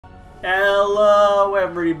Hello,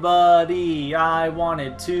 everybody. I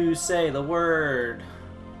wanted to say the word.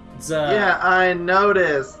 Yeah, I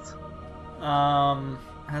noticed.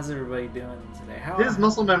 How's everybody doing today? His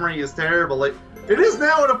muscle memory is terrible. Like, it is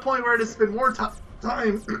now at a point where it has been more time.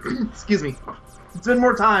 Excuse me. It's been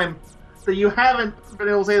more time that you haven't been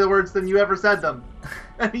able to say the words than you ever said them,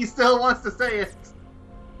 and he still wants to say it.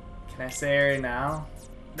 Can I say it right now?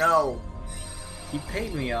 No. He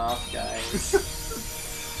paid me off, guys.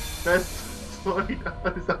 Best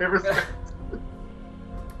 $20 I ever spent.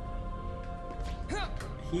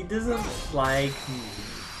 He doesn't like me.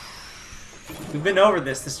 We've been over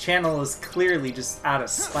this. This channel is clearly just out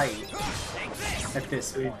of spite at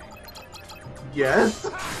this point. Yes.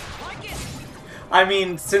 I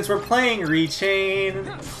mean, since we're playing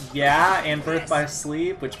Rechain, yeah, and Birth by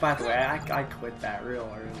Sleep, which, by the way, I quit that real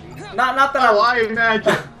early. Not that I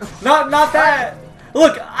imagine. not that.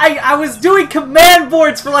 Look, I was doing command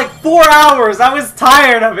boards for like 4 hours. I was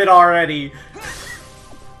tired of it already.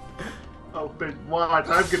 Oh, but watch!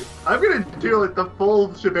 I'm gonna do like the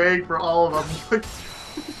full shebang for all of them.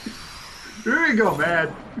 Here you go,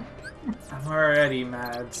 man. I'm already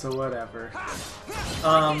mad, so whatever.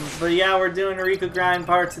 But yeah, we're doing a Riku grind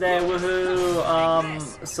part today.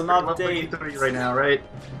 Woohoo! Some update. Level 83 right now, right?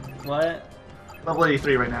 What? Level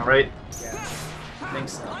 83 right now, right? Yeah, I think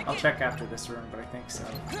so. I'll check after this room, but I think so.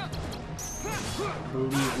 I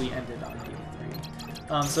believe we ended on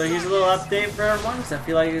 83. So here's a little update for everyone, because I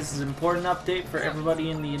feel like this is an important update for everybody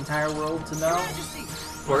in the entire world to know.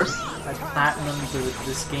 Of course. I platinumed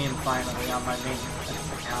this game finally on my main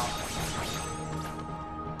account.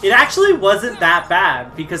 It actually wasn't that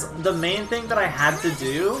bad, because the main thing that I had to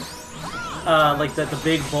do, like the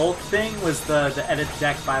big bulk thing, was the edit the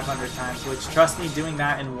deck 500 times, which, trust me, doing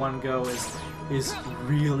that in one go is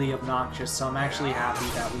really obnoxious, so I'm actually happy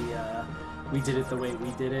that we did it the way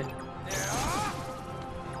we did it.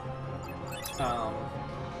 So,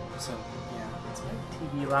 yeah, is my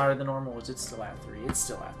TV louder than normal? Is it still at 3? It's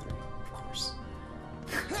still at 3, of course.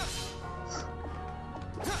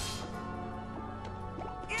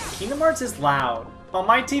 Kingdom Hearts is loud. On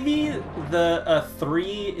my TV, the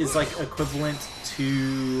 3 is like equivalent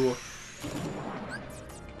to...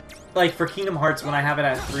 Like, for Kingdom Hearts, when I have it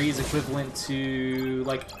at 3, is equivalent to,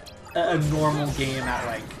 like, a normal game at,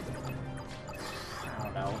 like, I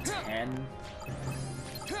don't know, 10?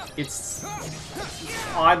 It's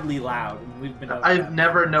oddly loud. We've been. I've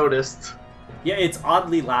never noticed. Yeah, it's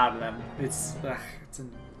oddly loud, and it's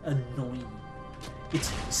annoying.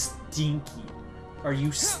 It's stinky. Are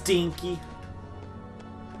you stinky?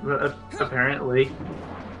 Apparently.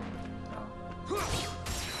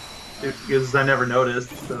 Because I never noticed,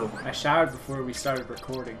 so... I showered before we started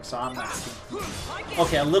recording, so I'm not stinky.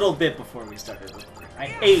 Okay, a little bit before we started recording.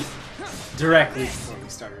 I ate directly before we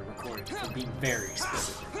started recording, to be very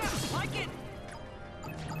specific.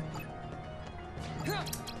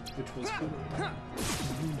 Which was cool.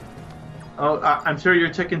 Oh, I'm sure your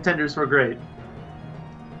chicken tenders were great.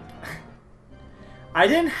 I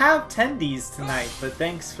didn't have tendies tonight, but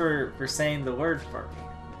thanks for saying the word for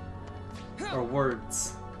me. Or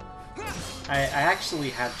words. I actually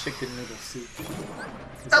had chicken noodle soup.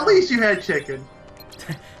 At least you had chicken.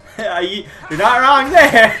 You're not wrong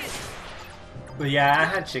there! But yeah, I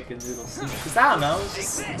had chicken noodle soup. Because I don't know, I was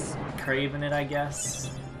just craving it, I guess.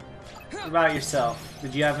 What about yourself?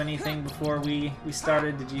 Did you have anything before we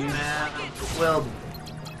started? Did you? Well,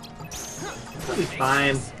 it'll be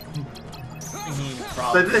fine.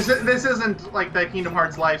 Probably. But this isn't like that Kingdom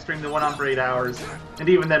Hearts live stream that went on for 8 hours. And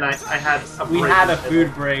even then, I had a break. We had a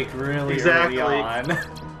food break really early on. I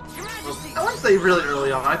wouldn't say really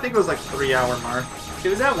early on. I think it was like 3-hour mark. It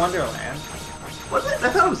was at Wonderland. Was it? I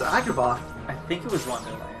thought it was Agrabah. I think it was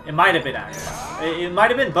Wonderland. It might have been Agrabah. It might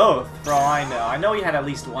have been both, for all I know. I know he had at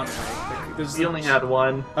least one break. He only had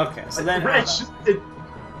one. Okay, so then...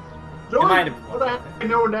 It might have been what I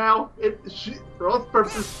know now, for all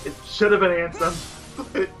purposes, it should have been Anthem.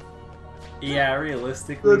 Yeah,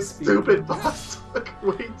 realistically the stupid boss took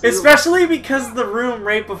way too Especially because the room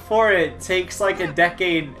right before it takes like a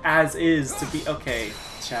decade as is to be... Okay,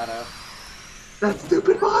 Shadow. That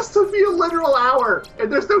stupid boss took me a literal hour,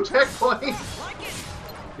 and there's no checkpoint.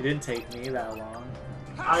 It didn't take me that long.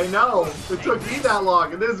 I know. It took me that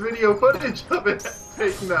long, and there's video footage of it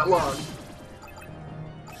taking that long.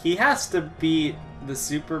 He has to beat the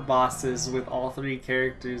super bosses with all 3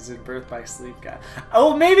 characters in Birth by Sleep guy.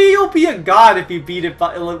 Oh, maybe you'll be a god if you beat it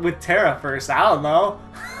with Terra first. I don't know.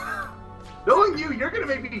 Knowing you, you're gonna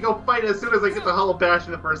make me go fight as soon as I get the Hollow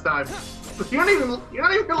Bastion the first time. You're not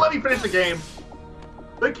even gonna let me finish the game.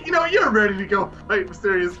 Like, you know, you're ready to go fight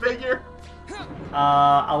Mysterious Figure.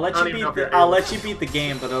 I'll let you beat the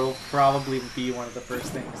game, but it'll probably be one of the first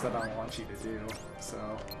things that I want you to do. So,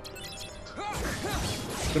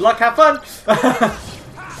 good luck, have fun.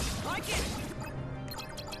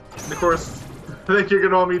 Of course, I think you're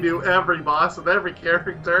gonna want me to do every boss with every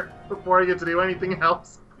character before I get to do anything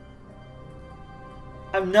else.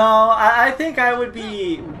 No, I think I would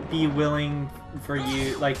be willing for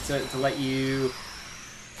you, like, to let you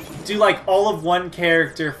do like all of one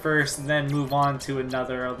character first and then move on to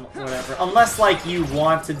another or whatever, unless like you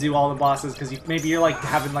want to do all the bosses because maybe you're like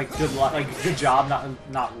having like good luck, like good job,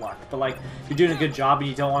 not luck, but like you're doing a good job and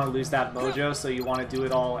you don't want to lose that mojo, so you want to do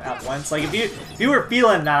it all at once. Like if you were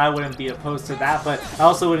feeling that, I wouldn't be opposed to that, but I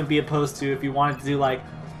also wouldn't be opposed to if you wanted to do like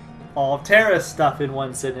all of Terra's stuff in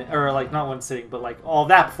one sitting, or like not one sitting, but like all of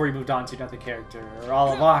that before you moved on to another character, or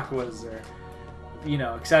all of Aqua's, or you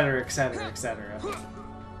know, etc, etc, etc.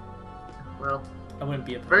 Well, I wouldn't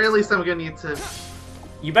be opposed. Very least, I'm gonna need to.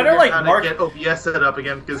 You better like mark. Get OBS set up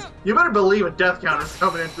again, because you better believe a death count is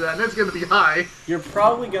coming into that, and it's gonna be high. You're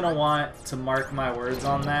probably gonna want to mark my words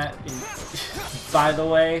on that. By the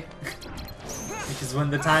way, because when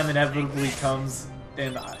the time inevitably comes,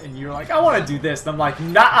 and you're like, I want to do this, and I'm like,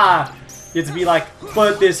 nah. You have to be like,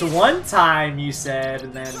 but this one time you said,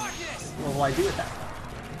 and then what will I do with that?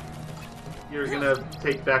 You're gonna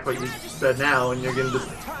take back what you said now, and you're gonna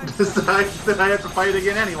decide that I have to fight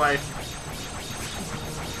again anyway.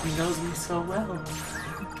 He knows me so well.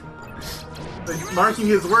 Like, marking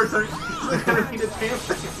his words aren't gonna be the damn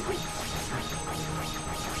thing.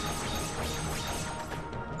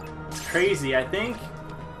 It's crazy. I think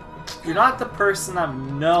you're not the person I've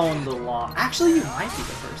known the long. Actually, you might be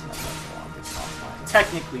the person I've known the longest offline,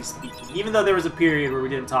 technically speaking. Even though there was a period where we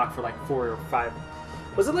didn't talk for like 4 or 5.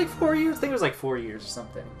 Was it like 4 years? I think it was like 4 years or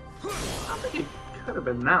something. I think it could have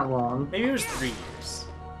been that long. Maybe it was 3 years.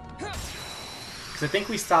 Because I think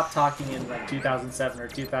we stopped talking in like 2007 or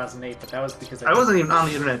 2008, but that was because I wasn't even on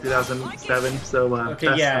the internet in 2007, so okay,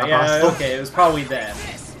 that's yeah, possible. okay, it was probably then.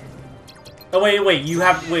 Oh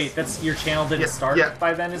wait, that's your channel didn't start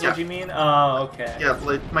by then, is what you mean? Oh, okay. Yeah,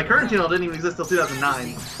 like my current channel didn't even exist till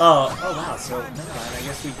 2009. Oh wow, so never mind. I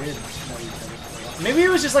guess we did know each other. Maybe it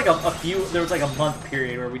was just like there was like a month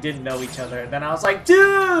period where we didn't know each other, and then I was like,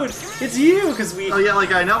 dude, it's you, because we... Oh yeah,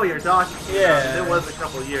 like I know what you're talking about. Yeah. It was a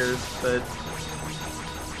couple years, but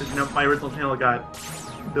you know, my original channel got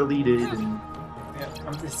deleted and... Yeah,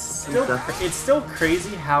 it's still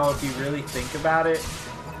crazy how, if you really think about it,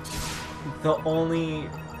 the only,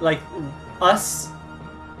 like, us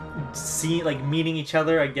meeting each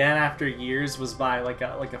other again after years was by like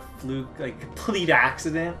a fluke, like complete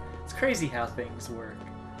accident. It's crazy how things work.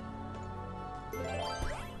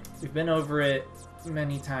 We've been over it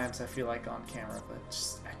many times, I feel like, on camera, but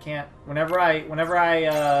just I can't. Whenever I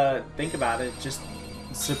think about it, it just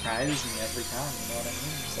surprises me every time. You know what I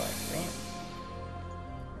mean? It's like,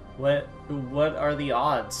 damn. What are the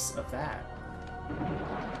odds of that?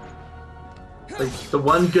 Like, the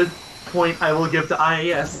one good point I will give to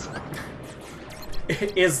IAS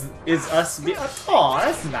is us be. Oh,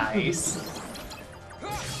 that's nice.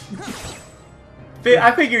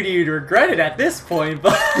 I figured you'd regret it at this point,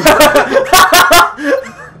 but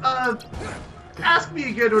ask me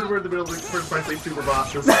again when we're in the middle of the first fight super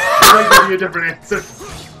bosses. I might give you a different answer.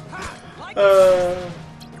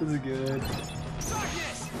 This is good.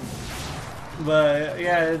 But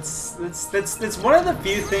yeah, it's one of the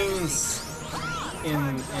few things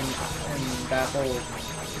in that whole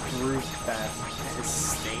group that has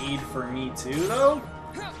stayed for me too, though.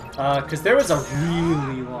 Because there was a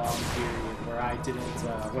really long period where I didn't,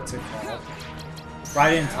 what's it called? Where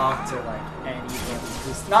I didn't talk to like anybody.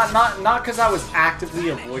 Just not because I was actively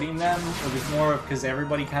avoiding them. It was more because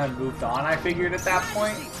everybody kind of moved on. I figured at that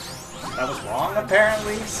point. That was wrong,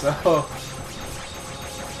 apparently. So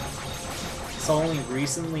only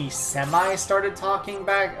recently semi started talking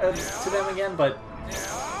back to them again, but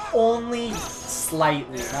only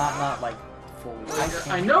slightly, not like fully.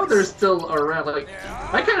 I know they're still around. Like,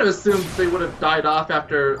 I kind of assumed they would have died off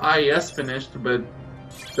after IES finished, but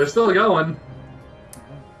they're still going.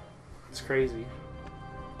 It's crazy.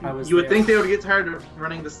 You would think they would get tired of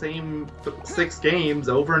running the same 6 games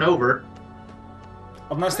over and over.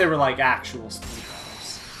 Unless they were like actual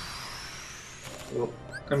speedrunners. Well,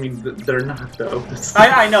 I mean, they're not, though.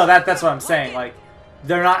 I know, that's what I'm saying. Like,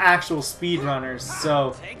 they're not actual speedrunners,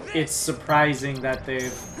 so it's surprising that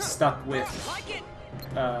they've stuck with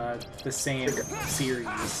the same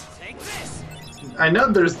series. I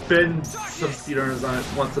know there's been some speedrunners on it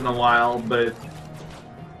once in a while, but...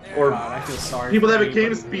 Or God, I feel sorry people that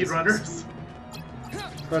became speedrunners.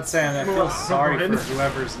 But Sam, I feel sorry for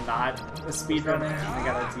whoever's not a speedrunner and they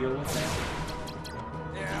gotta deal with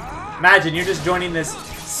that. Imagine you're just joining this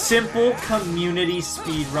simple community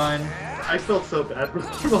speedrun. I felt so bad for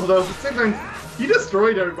him, although at the same time, he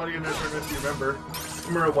destroyed everybody in that tournament, if you remember.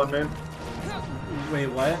 Samura one man. Wait,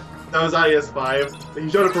 what? That was IS5. He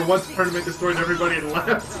showed up for one tournament, destroyed everybody, and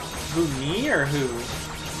left. Who, me or who?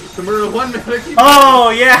 Samura one man.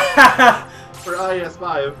 Oh, yeah! For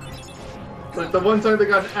IS5. Like the one time they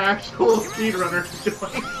got an actual speedrunner to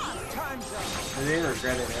join. They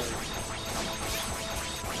regretted everything.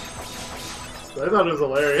 I thought it was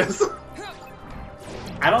hilarious.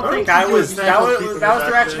 I don't think I was. That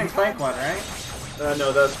was Ratchet and Clank one, right?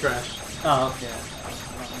 No, that's Crash. Oh, okay. I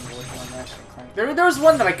don't remember which one Ratchet and Clank. There was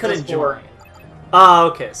one that I couldn't join. 4. Oh,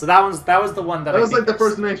 okay. So that was the one that I was like the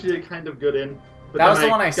first one I actually did kind of good in. But that was the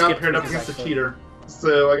one I skipped got paired up against a cheater,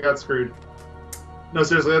 so I got screwed. No,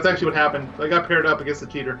 seriously, that's actually what happened. I got paired up against a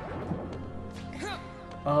cheater.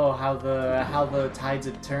 Oh, how the tides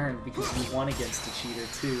had turned because you won against a cheater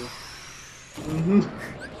too. Mm-hmm.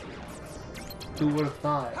 Who would have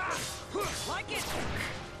thought?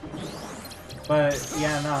 But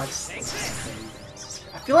yeah, no, it's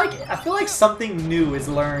crazy. I feel like something new is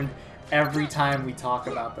learned every time we talk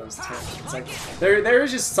about those tournaments. Like there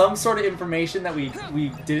is just some sort of information that we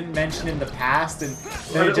didn't mention in the past, and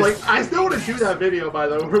just, like I still want to do that video, by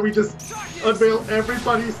the way, where we just unveil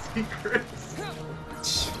everybody's secrets.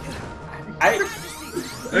 I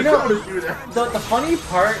want to do that. The funny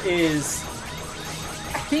part is,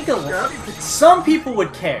 I think some people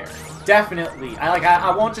would care. Definitely.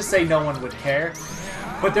 I won't just say no one would care,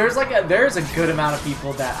 but there's a good amount of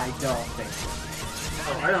people that I don't think.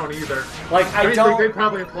 Oh, I don't either. Like I don't. They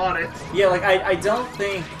probably applaud it. Yeah, like I don't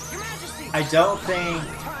think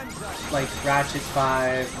like Ratchet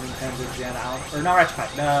 5, Nintendo Gen, or not Ratchet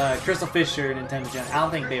 5, Crystal Fisher, Nintendo Gen. I don't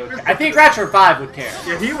think they would care. I think Ratchet 5 would care.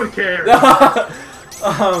 Yeah, he would care. But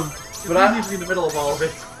he's in the middle of all of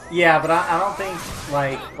it. Yeah, but I don't think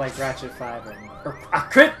like Ratchet 5 or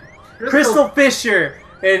Crystal Fisher.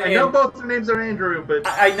 I know both their names are Andrew, but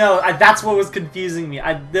I know that's what was confusing me.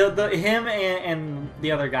 Him and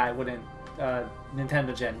the other guy wouldn't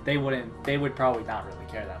Nintendo Gen. They would probably not really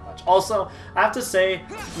care that much. Also, I have to say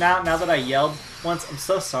now that I yelled once, I'm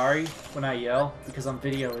so sorry when I yell because on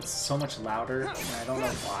video it's so much louder and I don't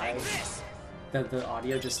know why. The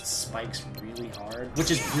audio just spikes really hard,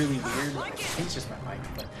 which is really weird. I think it's just my mic,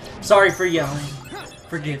 but sorry for yelling.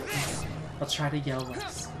 Forgive me. I'll try to yell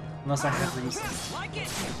less. Unless I have reasons.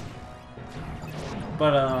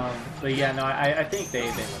 But yeah, no, I think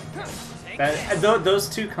they would. Those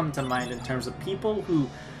two come to mind in terms of people who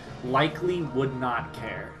likely would not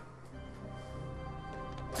care.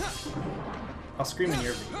 I'll scream in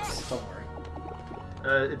your videos, don't worry.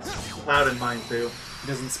 It's loud in mine too. It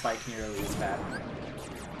doesn't spike nearly as bad.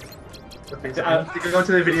 You can go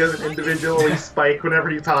to the videos and individually spike whenever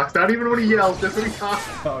he talks. Not even when he yells, just when he talks.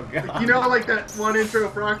 Oh god. You know, like that one intro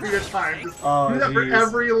for Ocarina of Time. Just do that for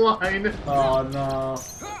every line. Oh no.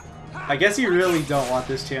 I guess you really don't want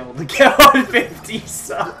this channel to get 150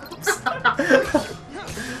 subs.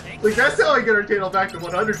 Like that's how I get our channel back to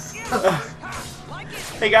 100 subs.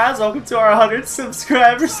 Hey guys, welcome to our 100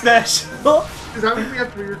 subscriber special. Does that mean we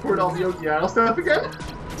have to re-record all the Yogi stuff again?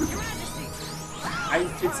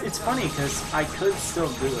 It's funny because I could still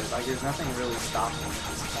do it. Like there's nothing really stopping me at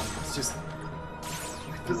this point. It's just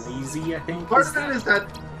lazy, I think. Part of it is that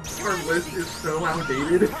our list is so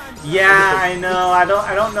outdated. Yeah, I know. I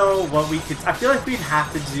don't know what we could. I feel like we'd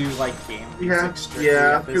have to do like game music.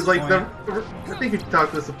 Yeah, because like I think we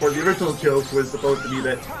talked this before. The original joke was supposed to be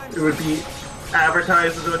that it would be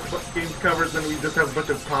advertised as a bunch of game covers, and we just have a bunch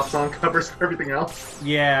of pop song covers for everything else.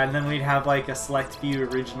 Yeah, and then we'd have like a select few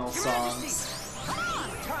original songs.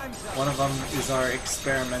 One of them is our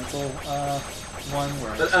experimental one.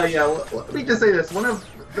 Where yeah, let me just say this. One of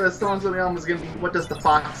the songs on the album is going to be "What Does the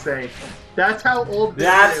Fox Say?" That's how old.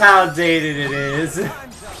 That's how dated it is,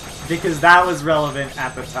 because that was relevant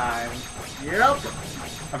at the time. Yep.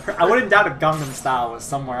 I wouldn't doubt if Gangnam Style was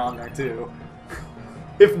somewhere on there too.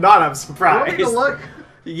 If not, I'm surprised. You want me to look?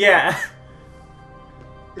 Yeah.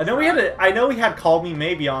 I know we had "Call Me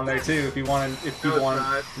Maybe" on there too. If you want to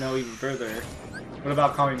know even further. What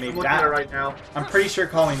about "Call Me Maybe"? I'm looking at it right now. I'm pretty sure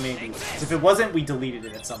 "Call Me Maybe" was. If it wasn't, we deleted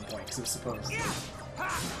it at some point because it was supposed to.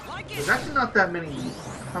 There's actually not that many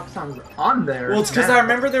pop songs on there. Well, it's because I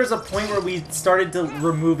remember there was a point where we started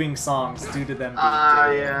removing songs due to them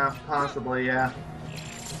being yeah, possibly, yeah.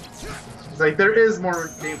 It's like, there is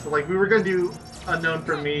more games, like, we were gonna do Unknown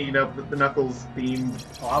for Me, you know, the Knuckles theme.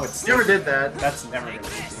 Oh, I would still... Never did that. That's never gonna be.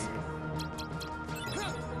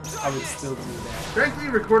 I would still do that. Frankly,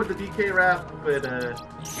 recorded the DK rap, but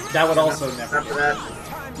that would also never. After that.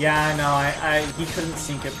 Yeah, I know. He couldn't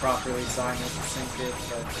sync it properly, so I need to sync it.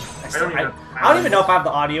 But I don't even know if I have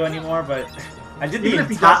the audio anymore. But I did the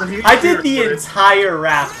entire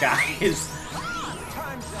rap, guys.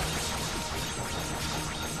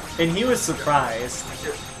 And he was surprised.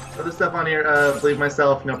 Other stuff on here, Believe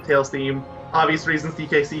Myself, Tails theme. Obvious reasons,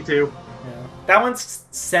 DKC too. Yeah. That one's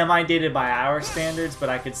semi-dated by our standards, but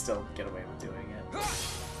I could still get away with doing it.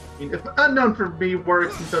 I mean, if Unknown for me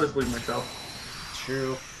works, and so does Believe Myself.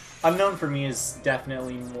 True. Unknown for me is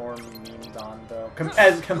definitely more memed on, though.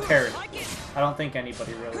 As compared. I don't think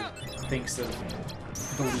anybody really thinks of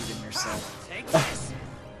Believe in Yourself.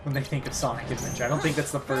 When they think of Sonic Adventure. I don't think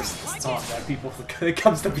that's the first song that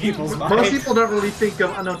comes to people's mind. Most people don't really think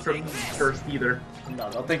of Unknown for me first either. No,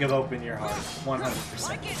 they'll think of Open Your Heart.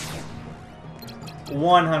 100%.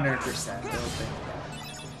 100% they'll think of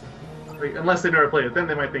that. Like, unless they never played it, then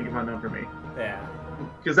they might think of Unknown for me. Yeah.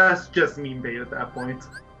 Because that's just meme bait at that point.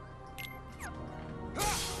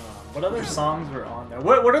 What other songs were on there?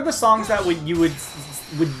 What are the songs that you would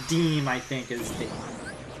deem, I think, as big?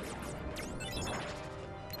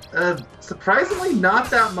 Surprisingly, not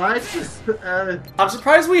that much. I'm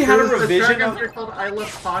surprised we had a revision track out there called "I Love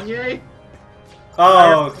Kanye."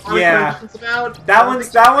 Oh yeah, that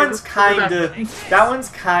one's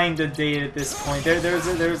kind of dated at this point.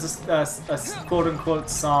 There's a quote unquote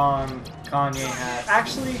song Kanye had.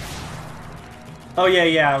 Actually, oh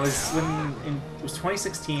yeah, it was it was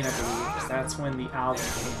 2016, I believe. That's when the album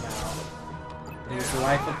came out. It was The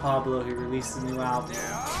Life of Pablo. He released a new album.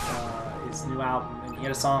 His new album. He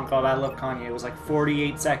had a song called I Love Kanye. It was like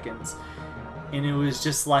 48 seconds. And it was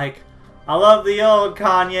just like, I love the old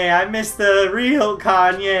Kanye. I miss the real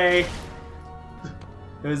Kanye.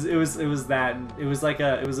 It was that. And it was like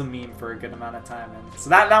it was a meme for a good amount of time. And so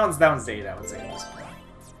that one's dated, I would say.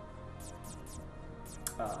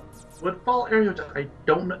 Woodfall area, I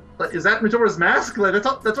don't know. Is that Majora's Mask? Like, that's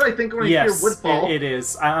what I think when I hear Woodfall. It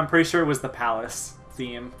is. I'm pretty sure it was the Palace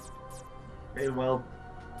theme. Okay, well.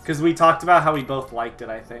 Because we talked about how we both liked it,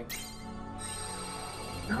 I think.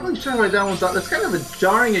 Not really sure why that one's out. That's kind of a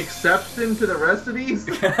jarring exception to the rest of these.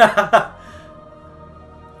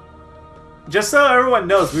 Just so everyone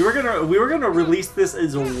knows, we were gonna release this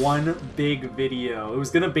as one big video. It was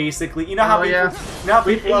gonna basically, you know how people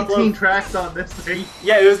 18 upload tracks on this thing.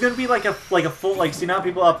 Yeah, it was gonna be like a full, like, so you know how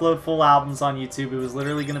people upload full albums on YouTube. It was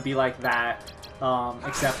literally gonna be like that,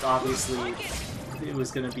 except obviously it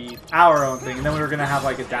was gonna be our own thing, and then we were gonna have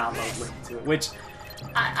like a download link to it, which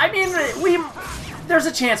I mean, there's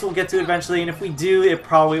a chance we'll get to eventually, and if we do, it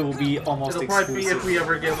probably will be almost exclusive. It'll probably be if we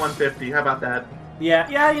ever get 150. How about that?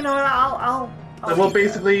 Yeah, you know what? I'll we'll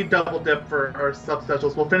basically double dip for our sub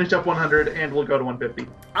specials. We'll finish up 100 and we'll go to 150.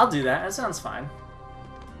 I'll do that. That sounds fine.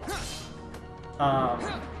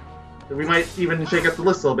 We might even shake up the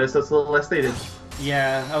list a little bit so it's a little less dated.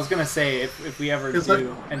 Yeah, I was gonna say if we ever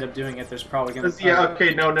do end up doing it, there's probably gonna. Yeah.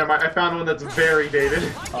 Okay. No. Never mind. I found one that's very dated.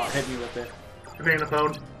 Oh, hit me with it. Banana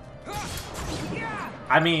phone.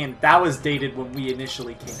 I mean, that was dated when we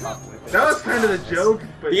initially came up with it. That was kind of the joke,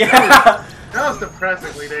 but yeah, that was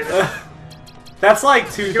depressingly dated. That's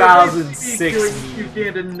like 2006.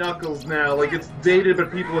 Uganda Knuckles now. Like, it's dated,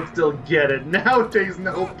 but people would still get it. Nowadays,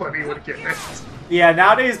 nobody would get it. Yeah,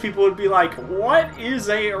 nowadays people would be like, "What is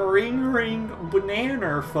a ring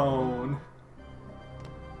banana phone?"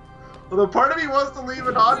 Well, the part of me wants to leave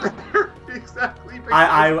it on there. Exactly.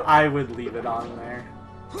 I would leave it on there.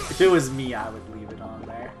 If it was me, I would leave it on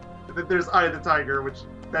there. There's Eye of the Tiger, which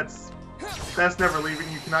that's never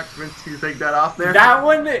leaving. You cannot convince me to take that off there. That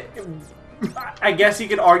one, I guess you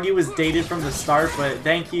could argue, was dated from the start, but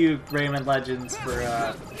thank you, Rayman Legends, for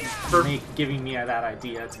giving me that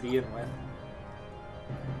idea to begin with.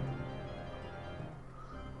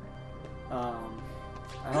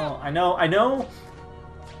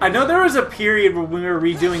 I know there was a period where we were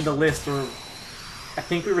redoing the list where I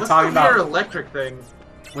think we were talking about... What's the Weird Electric thing?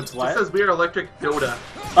 What's what? It says Weird Electric Dota.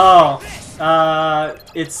 Oh,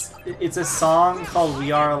 it's a song called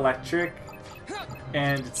We Are Electric,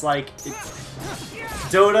 and it's like...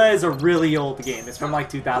 Dota is a really old game. It's from like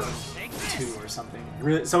 2002 or something.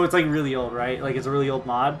 So it's like really old, right? Like it's a really old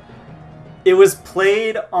mod. It was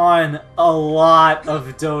played on a lot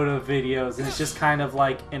of Dota videos, and it's just kind of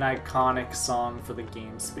like an iconic song for the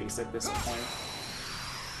game space at this point.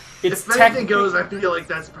 It's if anything goes, I feel like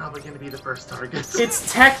that's probably going to be the first target.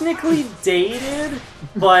 It's technically dated,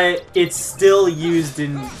 but it's still used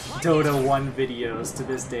in Dota 1 videos to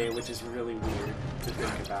this day, which is really weird to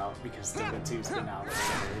think about, because Dota 2's been out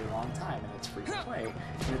for a very long time, and it's free to play,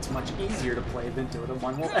 and it's much easier to play than Dota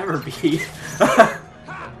 1 will ever be.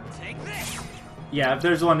 Yeah, if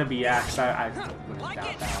there's one to be axed, I wouldn't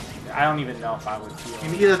doubt that. I don't even know if I would feel.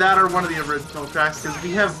 And either that or one of the original tracks, because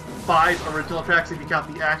we have 5 original tracks if you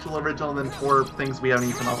count the actual original, and then 4 things we haven't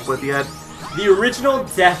even come up with yet. The original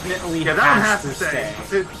definitely has to stay.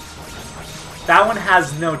 That one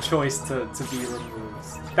has no choice to be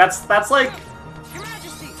removed. That's like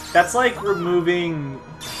removing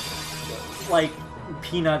like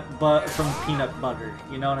peanut from peanut butter.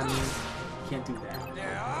 You know what I mean? You can't do that.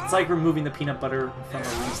 It's like removing the peanut butter from a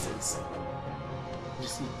Reese's.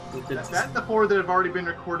 That's the 4 that have already been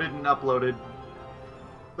recorded and uploaded.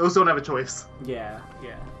 Those don't have a choice. Yeah,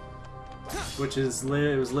 yeah. Which is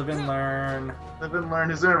it was Live and Learn. Live and Learn.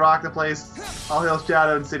 Who's gonna rock the place? All Hail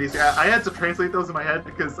Shadow and Cities. Yeah, I had to translate those in my head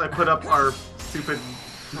because I put up our stupid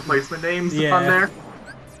replacement names on there.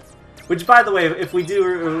 Which, by the way, if we do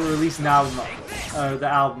release an album, the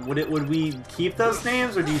album, would we keep those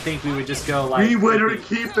names, or do you think we would just go like? We would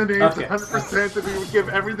keep the names 100%, okay. and we would give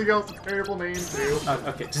everything else a terrible name too.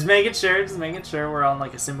 Okay, just making sure we're on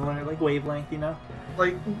like a similar like wavelength, you know.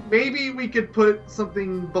 Like maybe we could put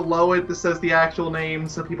something below it that says the actual name,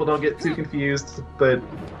 so people don't get too confused. But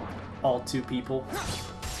all 2 people.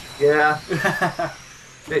 Yeah. I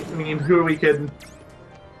mean, who are we kidding?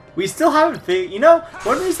 We still haven't figured. You know,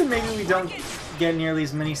 one reason maybe we don't get nearly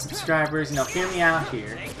as many subscribers. You know, hear me out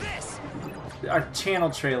here. Our channel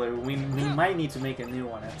trailer. We might need to make a new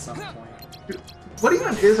one at some point. What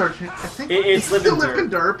even is our channel? I think it's Live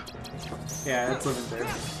and Derp. Yeah, it's Live and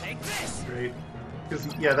Derp. Great. Because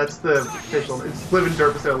yeah, that's the official. It's Live and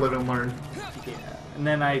Derp instead of Live and Learn. Yeah, and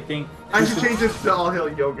then I think I should change it to All Hail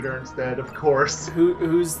Yogaidr instead, of course.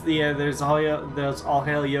 Who's the there's All Hail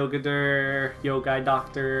Yogaidr,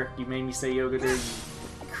 Yogaidr. You made me say Yogaidr, you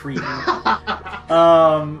cretin.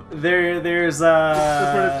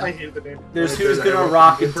 There's Who's Gonna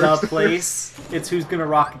Rock Dub Place. It's Who's Gonna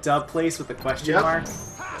Rock Dub Place with a question mark.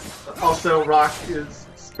 Also, rock is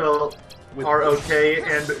spelled R-O-K,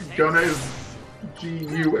 and Gonna is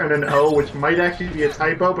G-U-N-N-O, which might actually be a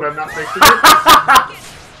typo, but I'm not fixing it.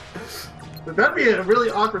 But that'd be a really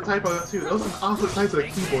awkward typo too. Those are awkward types of the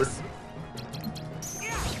keyboard.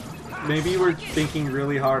 Maybe we're thinking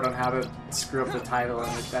really hard on how to screw up the title,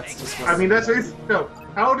 and that's just what I mean, that's no.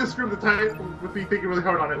 How to screw up the title would be thinking really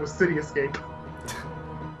hard on it was City Escape.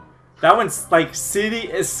 That one's like City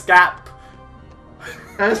Escape.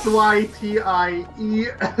 S-Y-T-I-E-S-K-A-E-P.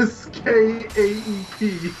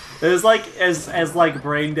 It was like as like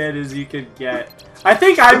brain dead as you could get. I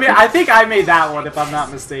think I made that one if I'm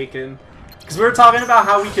not mistaken. Because we were talking about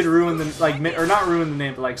how we could ruin the or not ruin the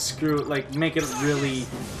name, but like make it really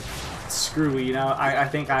screwy. You know, I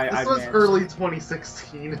think This was early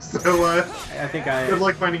 2016, so I think good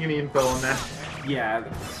luck finding any info on that. Yeah.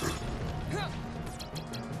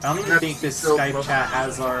 I don't even think this Skype chat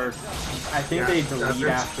has our. I think they delete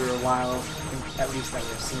after a while. At least that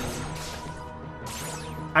we're seeing.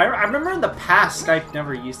 I remember in the past Skype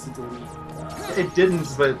never used to delete. It didn't,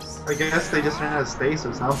 but I guess they just ran out of space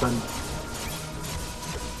or something.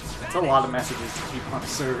 It's a lot of messages to keep on a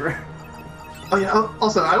server. Oh yeah.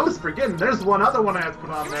 Also, I was forgetting. There's one other one I have to put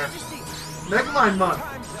on there. Megamind month.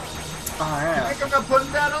 Oh yeah. You think I'm not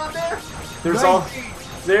putting that on there?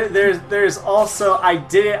 There's also I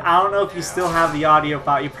don't know if you still have the audio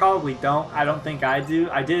file. You probably don't. I don't think I do.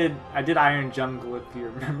 I did Iron Jungle, if you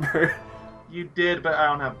remember. You did, but I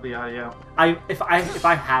don't have the audio. If I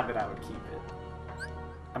have it, I would keep it.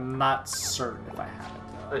 I'm not certain if I have it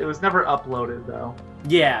though. It was never uploaded though.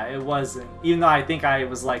 Yeah, it wasn't. Even though I think I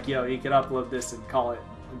was like, yo, you could upload this and call it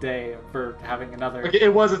a day for having another. Okay,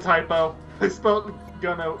 it was a typo. I spelled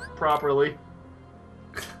Gunno properly.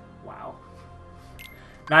 Wow.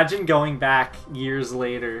 Imagine going back years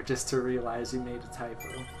later just to realize you made a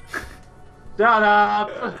typo. Shut up!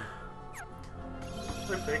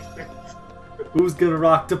 I fixed it. Who's gonna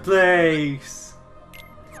rock the place?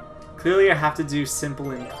 Clearly I have to do simple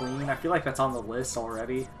and clean. I feel like that's on the list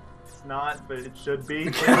already. It's not, but it should be.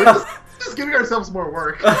 Like, we're just giving ourselves more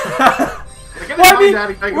work. Like, I didn't mind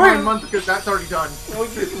adding 9 months because that's already done.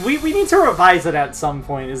 We need to revise it at some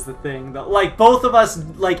point is the thing. Like, both of us,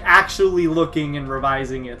 like, actually looking and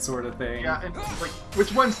revising it sort of thing. Yeah, and, like,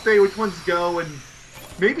 which ones stay, which ones go, and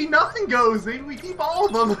maybe nothing goes. Maybe we keep all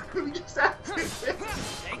of them. We just have to.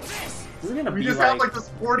 We just have, like, this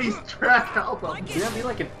 40-track album. It's gonna be,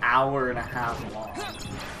 like, an hour and a half long.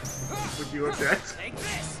 Would you object?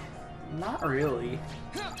 Not really.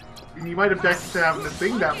 You might object to having to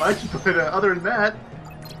sing that much, but other than that...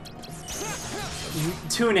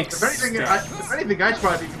 To an extent. If anything, I should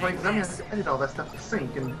probably be complaining because I'm going to have to edit all that stuff to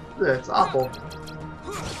sync, and it's awful.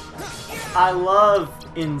 I love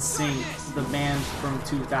NSYNC, the band from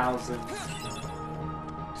 2000.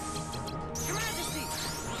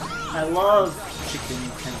 I love chicken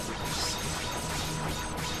tenders.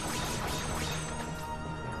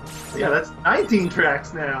 Yeah, that's 19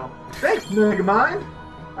 tracks now. Thanks, Megamind.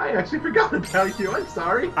 I actually forgot about you. I'm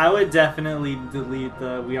sorry. I would definitely delete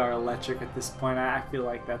the "We Are Electric" at this point. I feel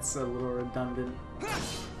like that's a little redundant.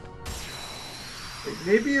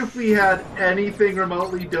 Maybe if we had anything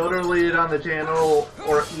remotely Dota related on the channel,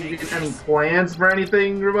 or even any plans for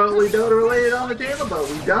anything remotely Dota related on the channel, but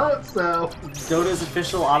we don't, so... Dota's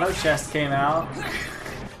official auto chest came out.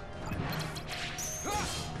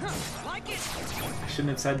 I shouldn't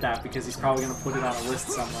have said that because he's probably going to put it on a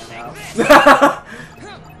list somewhere now.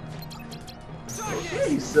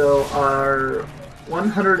 Okay, so our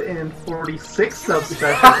 146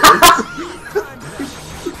 subscribers.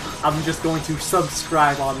 I'm just going to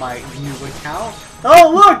subscribe on my new account.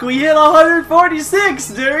 Oh look, we hit 146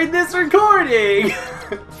 during this recording!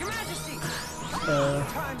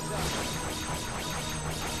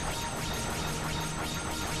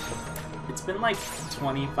 It's been like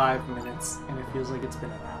 25 minutes and it feels like it's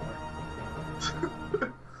been an hour.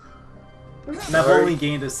 And I've only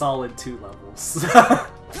gained a solid 2 levels.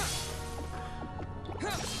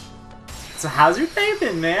 So how's your day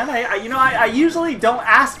been, man? I usually don't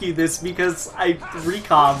ask you this because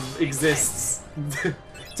Recom exists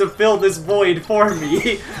to fill this void for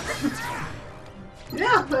me.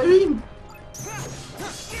 Yeah, I mean,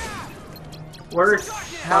 work.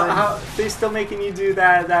 How they still making you do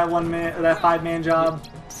that 5-man job?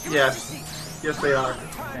 Yes, they are.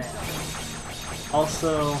 Man.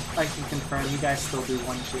 Also, I can confirm you guys still do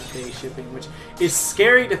 1-day shipping, which is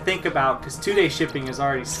scary to think about because 2-day shipping is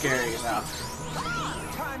already scary enough.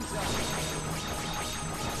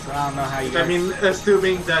 So I don't know how you guys... I mean,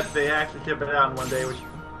 assuming that they actually ship it out in 1 day, which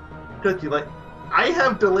could you like? I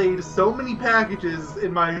have delayed so many packages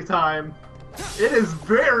in my time. It is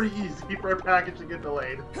very easy for a package to get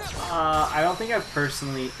delayed. I don't think I've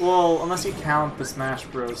personally... Well, unless you count the Smash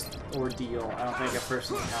Bros. Ordeal, I don't think I've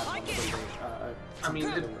personally had one delayed. I mean,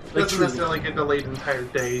 it doesn't necessarily get delayed entire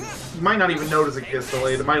days. You might not even notice it gets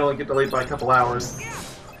delayed. It might only get delayed by a couple hours.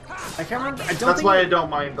 I can't remember. That's why I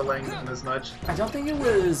don't mind delaying them as much. I don't think it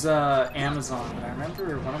was Amazon, but I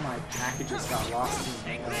remember one of my packages got lost in the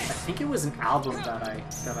mail. I think it was an album that I...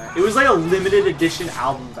 It was like a limited edition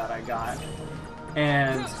album that I got.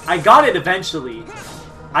 And I got it eventually.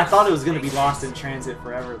 I thought it was going to be lost in transit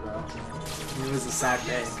forever, though. And it was a sad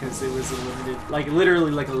day, because it was a limited... Like,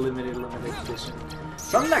 literally like a limited edition.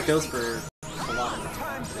 Something that goes for a lot of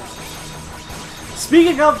money.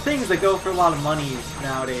 Speaking of things that go for a lot of money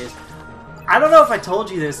nowadays, I don't know if I told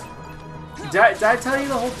you this. Did I tell you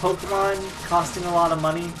the whole Pokemon costing a lot of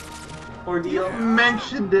money ordeal? You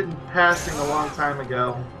mentioned it in passing a long time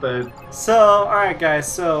ago, but... So, alright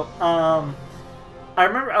guys, so, I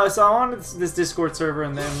remember, so I'm on this Discord server,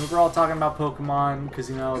 and then we were all talking about Pokemon, because,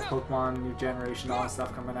 you know, Pokemon New Generation, all that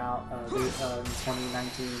stuff coming out in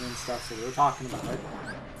 2019 and stuff, so we were talking about it.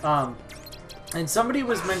 And somebody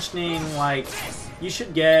was mentioning, like, you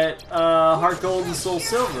should get Heart Gold and Soul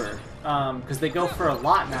Silver, because they go for a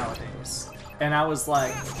lot nowadays. And I was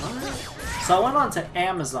like, what? So I went on to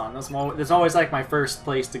Amazon. That's always, like, my first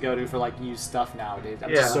place to go to for, like, used stuff nowadays.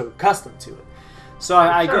 I'm just so accustomed to it. So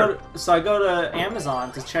I go to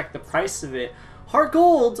Amazon to check the price of it. Heart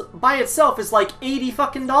Gold by itself is like $80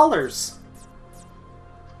 fucking.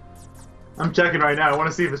 I'm checking right now. I want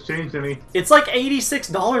to see if it's changed any. It's like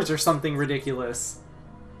 $86 or something ridiculous.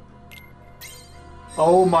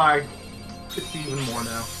 Oh my! It's even more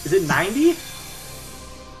now. Is it 90?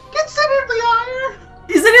 Considerably higher.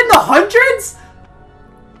 Is it in the hundreds?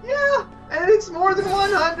 Yeah, and it's more than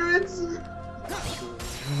 100s.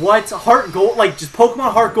 What? Heart Gold? Like, just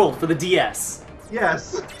Pokemon Heart Gold for the DS?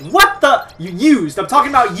 Yes. What the? You used. I'm talking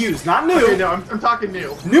about used, not new. Okay, no, I'm talking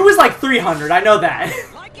new. New is like 300, I know that.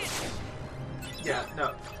 Yeah,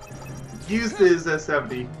 no. Used is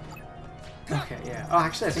 70. Okay, yeah. Oh,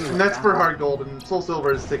 actually, I think it went And that's down. for Heart Gold, and Soul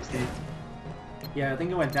Silver is 60. Yeah, I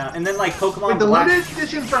think it went down. And then, like, Pokemon Wait, the Black... limited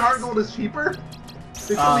edition for Heart Gold is cheaper?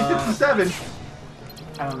 It's only 57.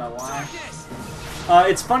 I don't know why.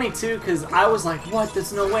 It's funny, too, because I was like, what?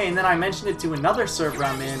 There's no way. And then I mentioned it to another server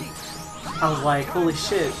I'm in. I was like, holy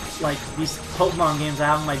shit. Like, these Pokemon games I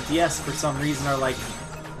have on my DS for some reason are, like,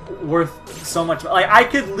 worth so much. Like, I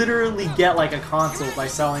could literally get like a console by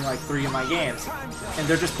selling like 3 of my games, and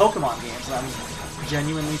they're just Pokemon games. And I'm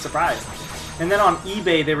genuinely surprised. And then on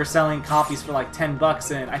eBay, they were selling copies for like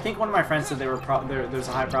 $10, and I think one of my friends said they were there's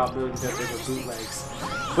a high probability that they were bootlegs.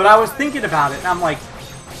 But I was thinking about it, and I'm like,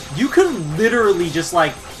 you could literally just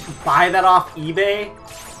like buy that off eBay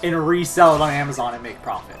and resell it on Amazon and make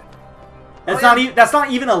profit. That's that's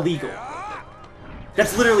not even illegal.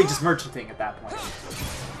 That's literally just merchanting at that point.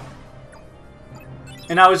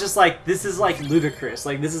 And I was just like, this is like ludicrous.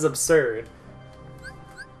 Like, this is absurd.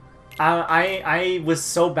 I was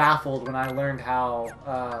so baffled when I learned how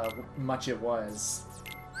much it was.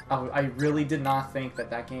 I really did not think that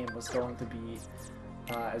that game was going to be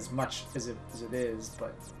as much as it is,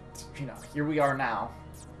 but you know, here we are now.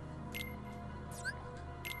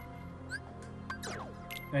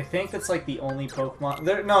 And I think that's like the only Pokemon.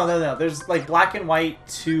 No. There's like Black and White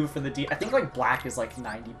 2 for the D. I think like Black is like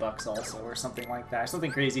 $90 also, or something like that,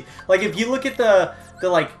 something crazy. Like if you look at the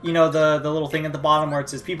like, you know, the little thing at the bottom where it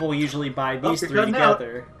says people usually buy these 3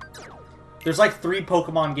 together. There's like 3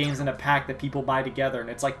 Pokemon games in a pack that people buy together, and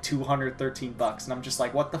it's like $213, and I'm just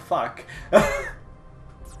like, what the fuck?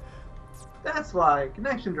 That's why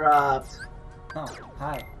connection dropped. Oh,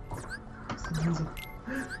 hi.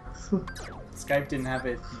 Skype didn't have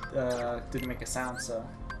it, didn't make a sound, so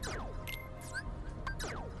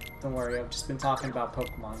don't worry, I've just been talking about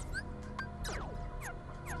Pokemon.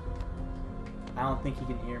 I don't think he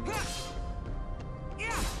can hear me.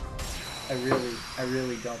 I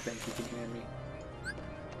really don't think he can hear me.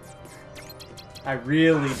 I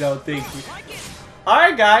really don't think he...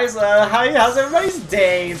 Alright guys, how's everybody's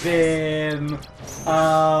day been?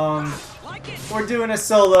 We're doing a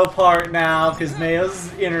solo part now, because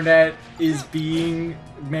Mayo's internet is being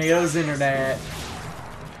Mayo's internet.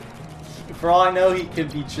 For all I know, he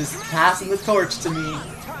could be just passing the torch to me.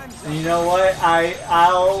 And you know what?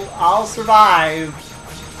 I'll survive.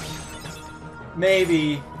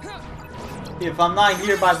 Maybe. If I'm not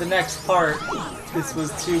here by the next part, this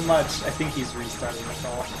was too much. I think he's restarting the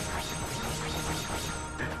call.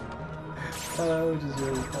 Which is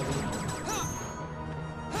really funny.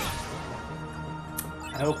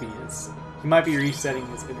 I hope he is. He might be resetting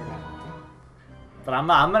his internet. But I'm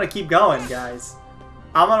not. I'm gonna keep going, guys.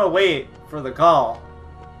 I'm gonna wait for the call.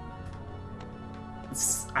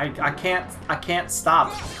 I can't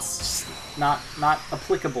stop. It's just not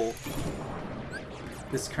applicable.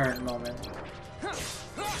 This current moment.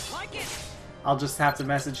 I'll just have to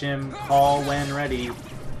message him. Call when ready.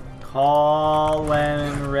 Call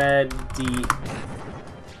when ready.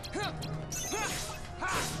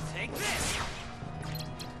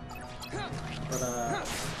 But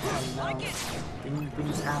you know,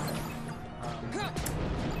 things happen.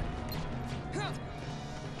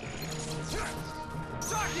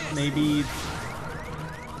 Maybe,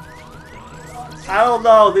 I don't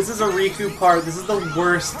know. This is a Riku part. This is the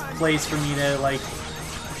worst place for me to like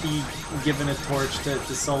be given a torch to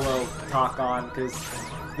solo talk on, because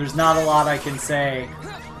there's not a lot I can say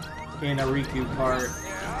in a Riku part.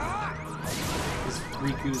 Because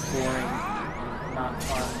Riku's boring and not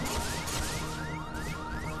fun.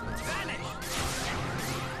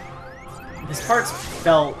 This part's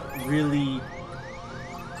felt really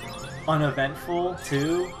uneventful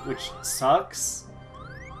too, which sucks.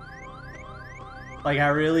 Like, I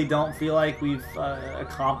really don't feel like we've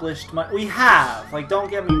accomplished much. We have! Like, don't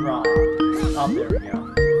get me wrong. Oh, there we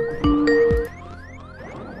go.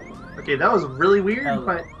 Okay, that was really weird. Hello.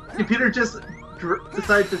 My computer just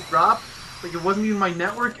decided to drop. Like, it wasn't even my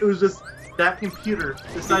network, it was just that computer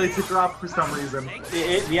decided to drop for some reason.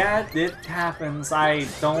 Yeah, it happens.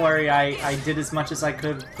 Don't worry, I did as much as I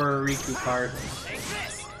could for a Riku part.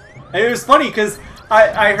 And it was funny, because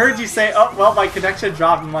I heard you say, oh, well, my connection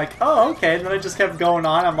dropped. I'm like, oh, okay. And then I just kept going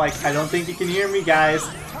on. I'm like, I don't think you can hear me, guys.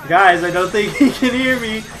 Guys, I don't think you can hear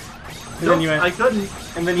me. And Nope, then you I couldn't.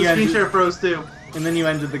 And then the you screen ended, share froze too. And then you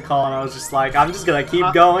ended the call, and I was just like, I'm just gonna keep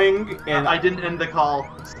going. And I didn't end the call.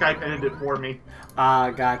 Skype ended it for me.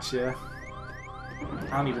 Gotcha.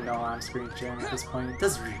 I don't even know how I'm screen sharing at this point. It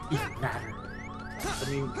doesn't really even matter. I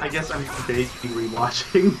mean, I guess I'm today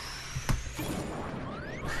rewatching.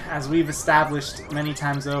 As we've established many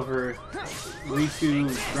times over, Riku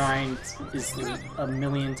grind is a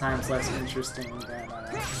million times less interesting than,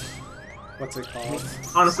 what's it called?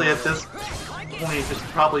 Honestly, at this point, it's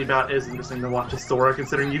probably about as interesting to watch as Sora,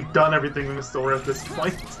 considering you've done everything in the Sora at this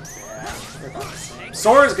point. Yeah, they're about the same.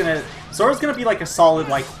 Sora's gonna be like a solid,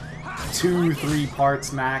 like, 2-3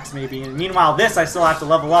 parts max, maybe. And meanwhile, this, I still have to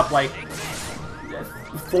level up, like,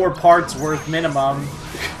 4 parts worth minimum,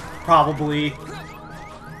 probably.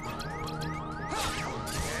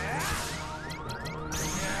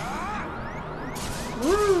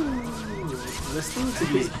 listening to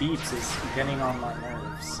these beeps is getting on my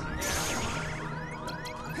nerves.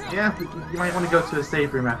 Yeah, you might want to go to a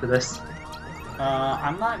save room after this.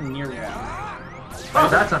 I'm not near one. Oh,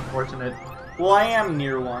 that's unfortunate. Well, I am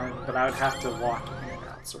near one, but I would have to walk in and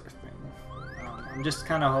out, sort of thing. I'm just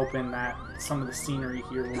kind of hoping that some of the scenery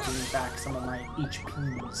here will bring back some of my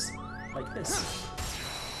HPs, like this.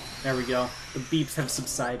 There we go. The beeps have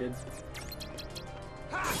subsided.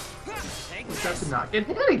 That to not get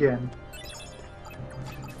hit again.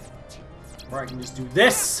 Or I can just do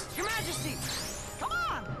this! Your Majesty! Come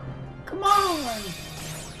on! Come on!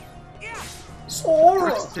 Yeah!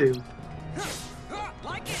 Sora! First two.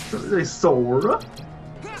 Like it! They Sora?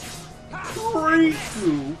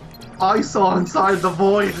 Riku! I saw inside the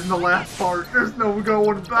void in the last part. There's no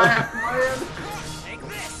going back, man. Take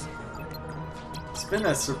this! It's been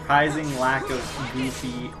a surprising lack of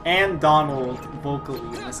Goofy and Donald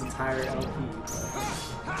vocally in this entire LP.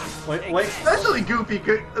 Wait. Especially Goofy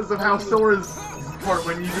because of how Sora's part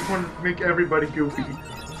when you just want to make everybody Goofy.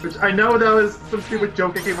 Which I know that was some stupid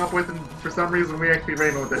joke I came up with, and for some reason we actually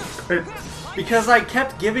ran with it. Because I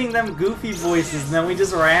kept giving them Goofy voices, and then we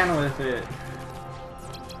just ran with it.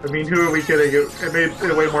 I mean, who are we kidding? It made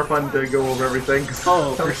it way more fun to go over everything.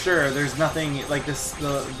 Oh, for sure. There's nothing like this.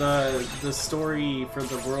 The story for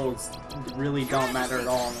the worlds really don't matter at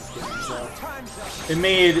all in this game. So it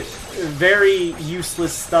made very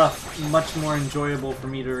useless stuff much more enjoyable for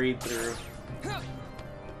me to read through.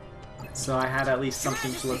 So I had at least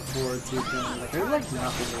something to look forward to. There's like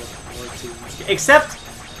nothing to look forward to in this game, except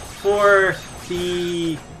for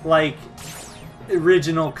the like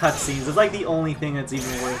original cutscenes. It's like the only thing that's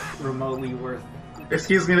even remotely worth.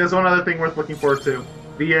 Excuse me, there's one other thing worth looking forward to.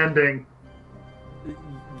 The ending. Yeah,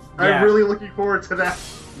 I'm really looking forward to that.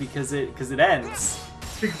 because it ends.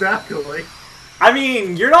 Exactly. I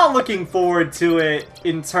mean, you're not looking forward to it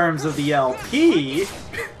in terms of the LP.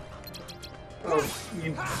 Oh,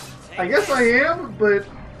 I guess I am, but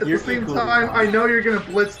at the same time, I know you're gonna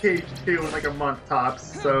Blitzcage 2 in like a month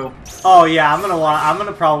tops, so. Oh yeah, I'm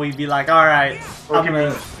gonna probably be like, all right, I'm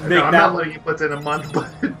gonna make I'm that. not letting you Blitz in a month,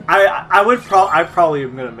 but I probably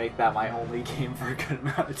am gonna make that my only game for a good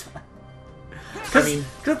amount of time. Because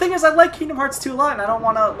the thing is, I like Kingdom Hearts 2 a lot, and I don't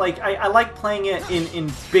want to like I like playing it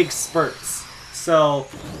in big spurts. So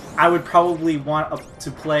I would probably want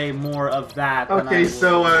to play more of that. Okay,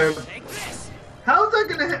 so how's that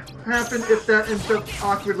gonna happen if that ends up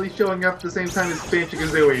awkwardly showing up at the same time as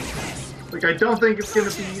Banjo-Kazooie? Like, I don't think it's gonna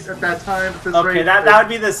be at that time. At this okay, rate, that would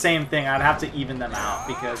be the same thing. I'd have to even them out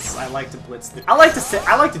because I like to blitz. I like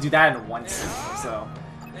to do that in one sitting. So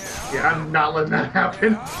yeah, I'm not letting that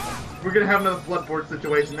happen. We're gonna have another Bloodborne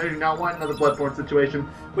situation. I do not want another Bloodborne situation.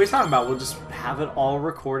 What are you talking about? We'll just have it all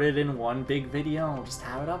recorded in one big video and we'll just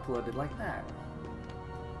have it uploaded like that.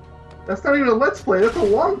 That's not even a Let's Play. That's a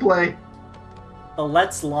long play. A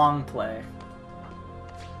Let's Long Play.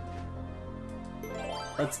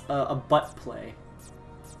 That's a butt play.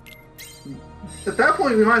 At that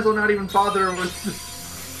point, we might as well not even bother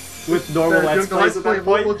with normal Let's Plays at that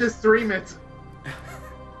point. We'll just stream it.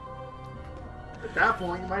 At that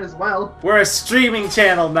point, you might as well. We're a streaming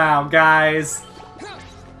channel now, guys.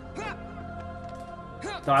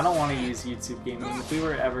 Though I don't want to use YouTube gaming. If we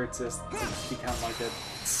were ever to become like a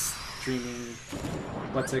streaming,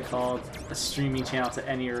 what's it called? A streaming channel to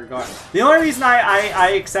any regard. The only reason I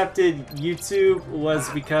accepted YouTube was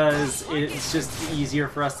because it's just easier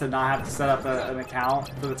for us to not have to set up an account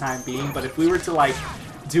for the time being. But if we were to like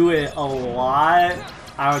do it a lot,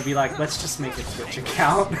 I would be like, let's just make a Twitch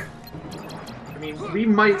account. I mean, we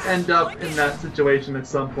might end up in that situation at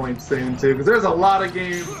some point soon, too, because there's a lot of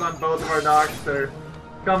games on both of our docks that are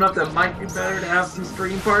coming up that might be better to have some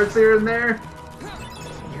stream parts here and there.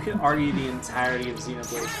 You can argue the entirety of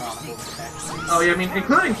Xenoblade Chronicles X. Oh yeah, I mean,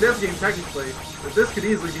 including this game technically, but this could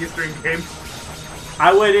easily be a stream game.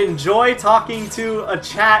 I would enjoy talking to a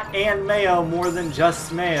chat and Mayo more than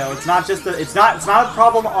just Mayo. It's not just it's not a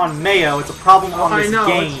problem on Mayo. It's a problem on this game. I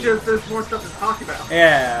know. It's just there's more stuff to talk about.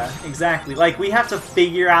 Yeah, exactly. Like we have to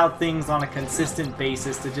figure out things on a consistent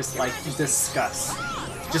basis to just like discuss.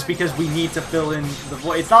 Just because we need to fill in the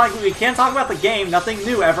void. It's not like we can't talk about the game. Nothing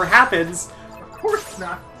new ever happens. Of course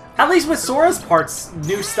not. At least with Sora's parts,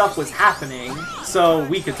 new stuff was happening, so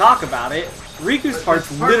we could talk about it. Riku's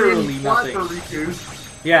parts, literally nothing.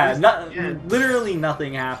 Yeah, literally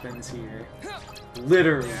nothing happens here.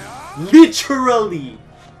 Literally. Literally.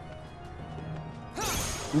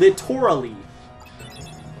 Literally.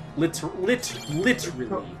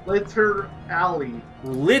 Literally.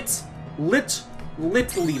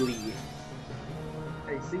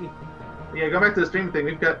 I see. Yeah, going back to the stream thing,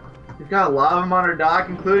 we've got a lot of them on our dock,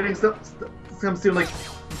 including some come soon. Like,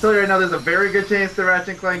 I'll tell you right now, there's a very good chance that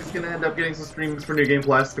Ratchet & Clank's gonna end up getting some streams for New Game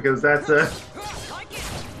Plus because that's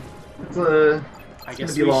I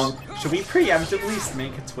guess be long. Should we preemptively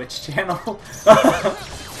make a Twitch channel? I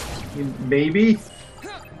mean, maybe.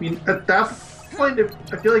 I mean, at that point,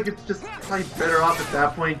 I feel like it's just probably better off at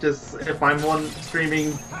that point. Just if I'm one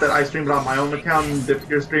streaming, that I stream it on my own account, and if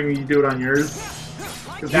you're streaming, you do it on yours.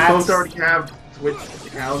 Because we both already have Twitch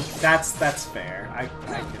accounts. That's fair. I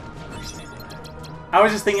can understand that. I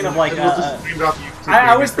was just thinking of like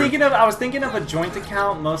I was thinking of a joint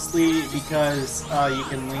account mostly because you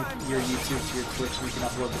can link your YouTube to your Twitch and you can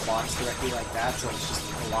upload the bots directly like that, so it's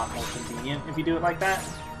just a lot more convenient if you do it like that.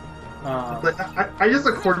 But I just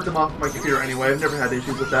recorded them off my computer anyway. I've never had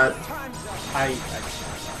issues with that.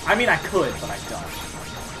 I mean I could, but I don't.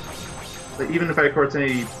 But even if I record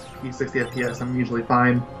 1080p 60 FPS, I'm usually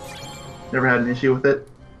fine. Never had an issue with it.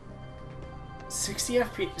 60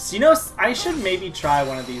 FPS. You know, I should maybe try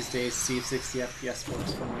one of these days to see if 60 FPS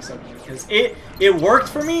works for me suddenly, because it worked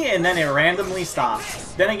for me and then it randomly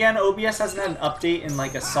stopped. Then again, OBS hasn't had an update in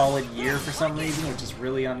like a solid year for some reason, which is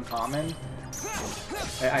really uncommon.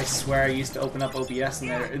 I swear I used to open up OBS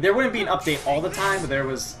and there wouldn't be an update all the time, but there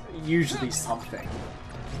was usually something.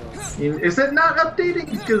 Is it not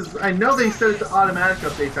updating? Because I know they set it to automatic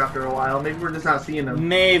updates after a while. Maybe we're just not seeing them.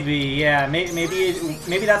 Maybe, yeah. Maybe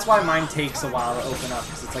that's why mine takes a while to open up,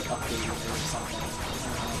 because it's like updating or something.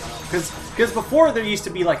 Because before there used to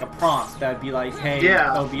be like a prompt that would be like, hey,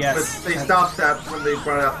 yeah, OBS. But they stopped that when they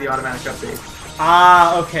brought out the automatic updates.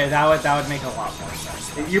 Ah, okay. That would make a lot more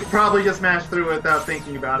sense. You probably just mashed through it without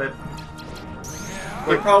thinking about it.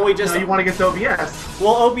 Like, probably just you want to get to OBS.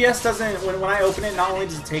 Well, OBS doesn't. When I open it, not only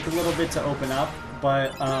does it take a little bit to open up,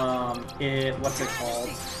 but what's it called?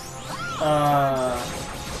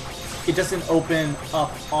 It doesn't open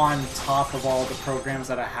up on top of all the programs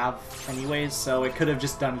that I have, anyways. So it could have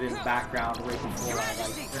just done it in the background right before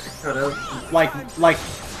I like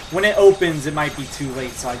when it opens, it might be too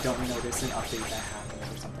late, so I don't notice an update that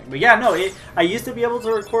happens or something. But yeah, no, I used to be able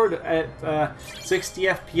to record at 60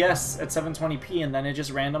 FPS at 720p, and then it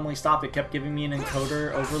just randomly stopped. It kept giving me an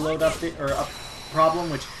encoder overload update or problem,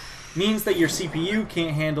 which means that your CPU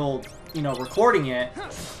can't handle, you know, recording it.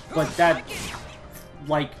 But that,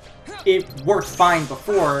 like, it worked fine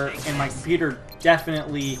before, and my computer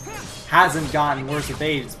definitely hasn't gotten worse with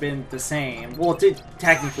age. It's been the same. Well,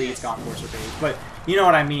 technically it's gotten worse with age, but you know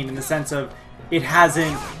what I mean, in the sense of it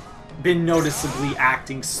hasn't been noticeably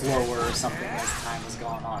acting slower or something as time has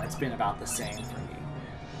gone on. It's been about the same for me.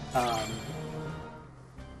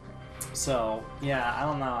 So, yeah, I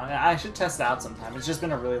don't know. I should test it out sometime. It's just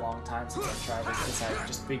been a really long time since I've tried it, because I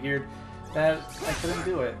just figured that I couldn't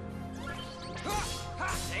do it.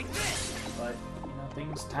 But, you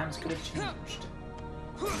know, times could have changed.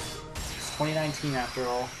 It's 2019 after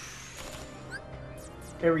all.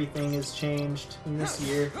 Everything has changed in this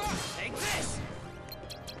year.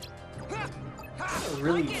 A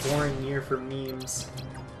really boring year for memes.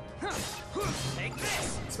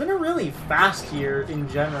 It's been a really fast year in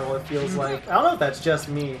general, it feels like. I don't know if that's just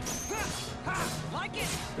me.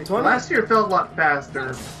 Last year felt a lot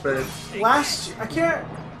faster, but... I can't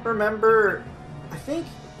remember. I think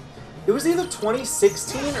it was either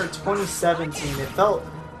 2016 or 2017. It felt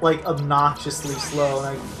like obnoxiously slow, and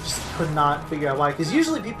I just could not figure out why. Because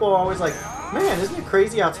usually people are always like, man, isn't it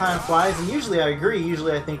crazy how time flies? And usually I agree.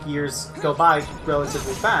 Usually I think years go by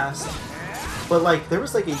relatively fast. But like, there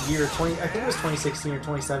was like a year, I think it was 2016 or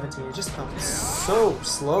 2017. It just felt so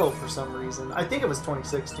slow for some reason. I think it was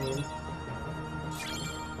 2016.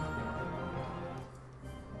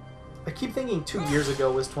 I keep thinking 2 years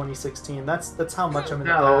ago was 2016. That's how much I'm in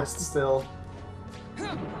the past still.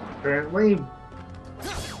 Apparently.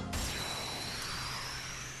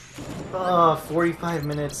 45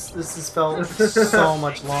 minutes. This has felt so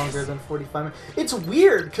much longer than 45 minutes. It's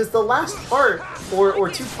weird, because the last part, or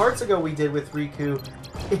 2 parts ago we did with Riku,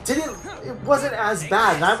 it wasn't as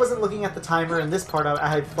bad, and I wasn't looking at the timer, and this part I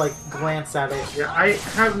had, like, glanced at it. Yeah, I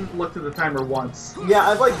haven't looked at the timer once. Yeah,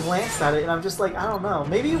 I've, like, glanced at it, and I'm just like, I don't know.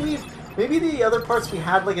 Maybe the other parts we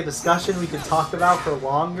had, like, a discussion we could talk about for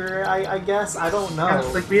longer, I guess? I don't know. Yeah,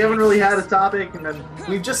 like, we haven't really had a topic, and then...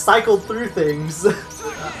 We've just cycled through things.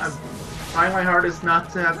 I'm trying my hardest not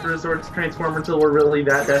to have to resort to Transformer until we're really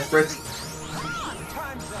that desperate.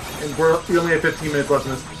 And we only have 15 minutes left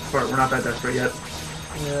in this part. We're not that desperate yet.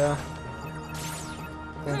 Yeah.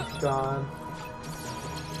 Thank God.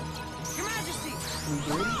 Your Majesty.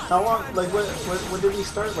 We did? How long? Like, what did we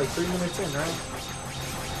start? Like 3 minutes in, right?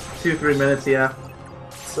 2-3 minutes, yeah.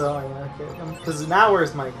 So, yeah, okay. Because an hour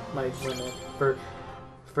is my limit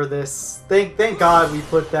for this. Thank God we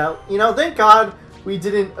put that. You know, thank God we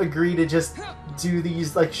didn't agree to just do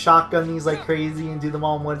these like shotgun these like crazy and do them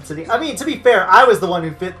all in one sitting. I mean, to be fair, I was the one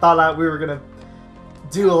who thought out we were gonna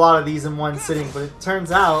do a lot of these in one sitting, but it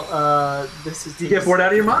turns out this is you get bored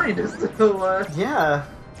out of your mind. So, yeah.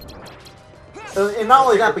 And not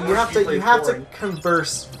only that, but you have to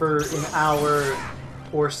converse for an hour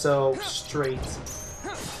or so straight.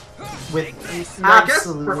 With I guess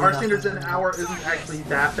for our standards, an hour isn't actually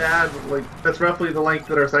that bad. Like that's roughly the length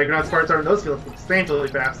that our Psychonauts parts are, and those feel substantially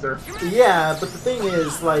faster. Yeah, but the thing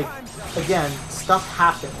is, like, again, stuff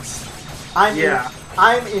happens.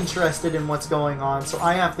 I'm interested in what's going on, so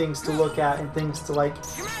I have things to look at and things to like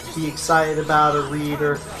be excited about or read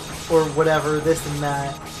or whatever, this and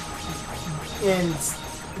that. And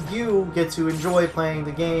you get to enjoy playing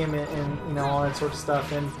the game and you know all that sort of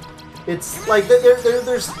stuff. And it's like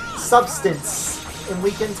there's substance, and we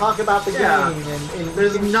can talk about the game. And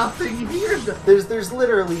there's nothing here. There's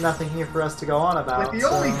literally nothing here for us to go on about. Like the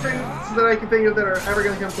only things that I can think of that are ever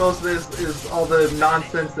going to come close to this is all the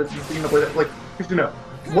nonsense that's Xenoblade. Like, you know,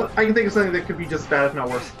 what I can think of something that could be just as bad, if not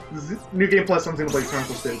worse. New Game Plus on Xenoblade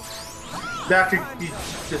Chronicles 2. That could be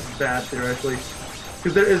just as bad theoretically,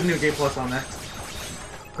 because there is New Game Plus on that.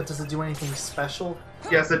 But does it do anything special?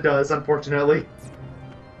 Yes, it does. Unfortunately.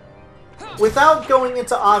 Without going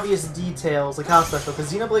into obvious details, like how special,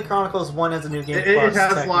 because Xenoblade Chronicles 1 has a New Game Plus. It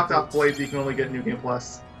has locked off blades, you can only get New Game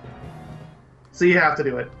Plus. So you have to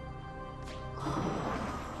do it.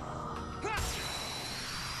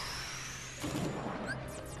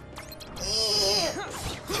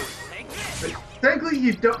 Technically,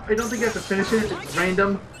 I don't think you have to finish it, it's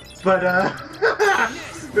random, but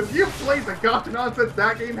if you play the god nonsense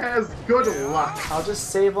that game has, good luck. I'll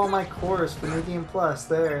just save all my cores for New Game Plus,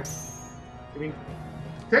 there. I mean,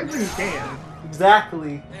 technically you can.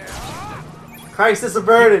 Exactly. Crisis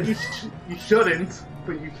averted. You shouldn't,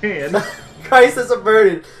 but you can. Crisis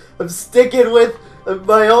averted. I'm sticking with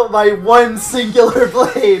my one singular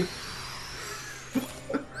blade.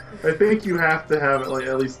 I think you have to have like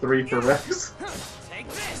at least 3 for Rex. Take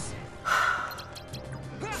this.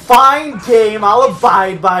 Fine, game. I'll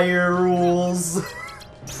abide by your rules.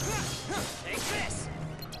 Take this.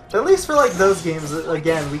 At least for like those games,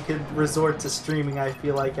 again, we could resort to streaming. I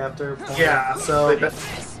feel like after a point. Yeah. So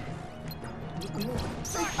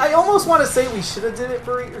I almost want to say we should have did it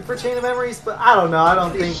for Chain of Memories, but I don't know. I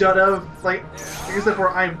don't think should have. Like except for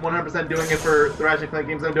I'm 100% doing it for the Ratchet & Clank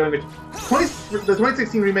games I'm doing. The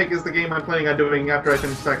 2016 remake is the game I'm planning on doing after I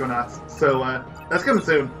finish Psychonauts. So that's coming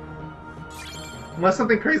soon. Unless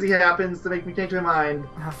something crazy happens to make me change my mind.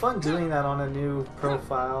 have fun doing that on a new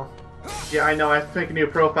profile. Yeah, I know. I have to make a new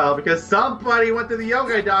profile because somebody went to the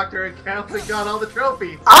Yogaidr account and got all the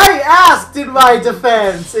trophies. I asked in my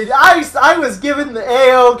defense, and I was given the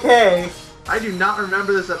A-OK. I do not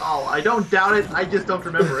remember this at all. I don't doubt it. I just don't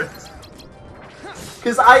remember it.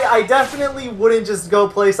 Because I definitely wouldn't just go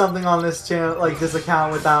play something on this channel, like this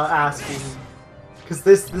account, without asking. Because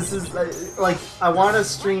this is like I want to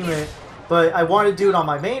stream it, but I want to do it on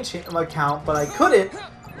my main account, but I couldn't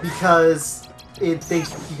because you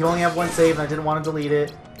can only have one save, and I didn't want to delete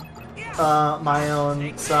it. My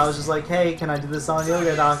own. So I was just like, hey, can I do this on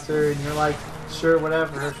Yogaidr? And you're like, sure,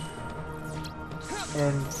 whatever.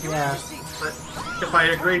 And yeah. But if I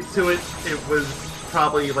agreed to it, it was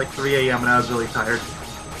probably like 3 a.m. and I was really tired.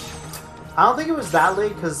 I don't think it was that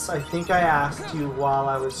late because I think I asked you while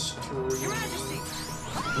I was streaming.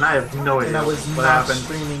 And I have no idea And I was what not happened.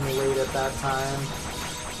 streaming late at that time.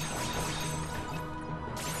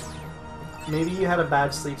 Maybe you had a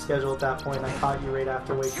bad sleep schedule at that point and I caught you right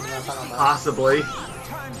after waking up. I don't know. Possibly.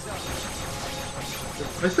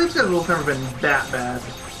 My sleep schedule's never been that bad.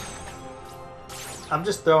 I'm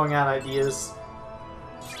just throwing out ideas.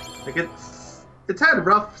 Like it's had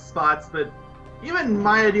rough spots, but even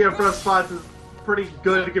my idea of rough spots is pretty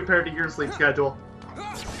good compared to your sleep schedule.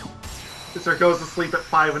 Sister goes to sleep at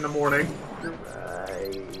 5 in the morning.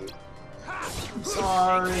 Right. I'm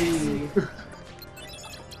sorry.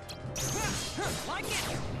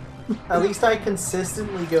 At least I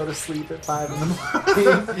consistently go to sleep at 5 in the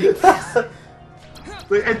morning.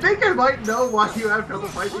 Like, I think I might know why you have trouble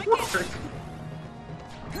finding work.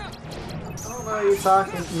 I don't know what you're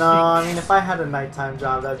talking. No, I mean, if I had a nighttime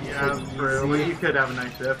job, that'd be pretty true. easy. Well, you could have a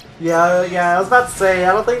night shift. Yeah, I was about to say,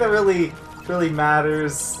 I don't think that really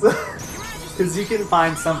matters. Because you can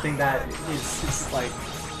find something that is like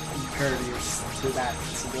courteous to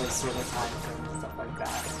those sort of time frames and stuff like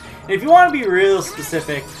that. And if you want to be real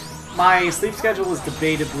specific, my sleep schedule was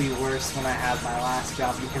debatably worse when I had my last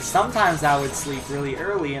job because sometimes I would sleep really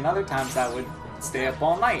early and other times I would stay up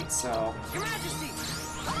all night. So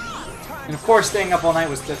And of course, staying up all night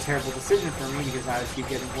was a terrible decision for me because I would keep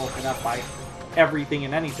getting woken up by everything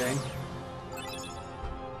and anything.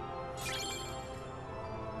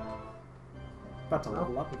 About to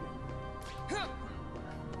level up again.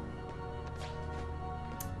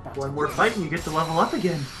 One more fight and you get to level up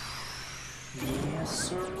again.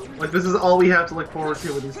 Yes, sir. Like, this is all we have to look forward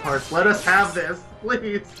to with these parts. Let us have this,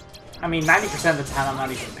 please. I mean, 90% of the time I'm not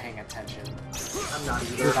even paying attention. I'm not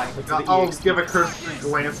either. Like, I'll give a cursory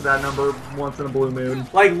glance at that number once in a blue moon.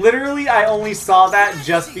 Like, literally, I only saw that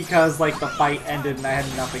just because, like, the fight ended and I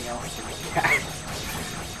had nothing else to look at.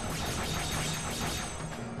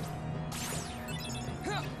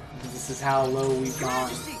 This is how low we've gone.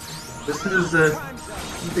 This is, I'm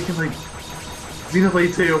thinking, like,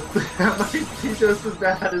 Xenoblade 2. That might be just as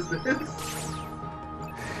bad as this.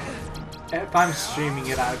 If I'm streaming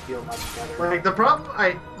it, I would feel much better. Like, the problem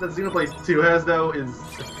that Xenoblade 2 has, though, is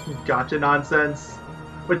gotcha nonsense.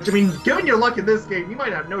 Which, I mean, given your luck in this game, you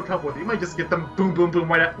might have no trouble with it. You might just get them boom, boom, boom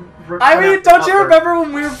right I mean, don't you remember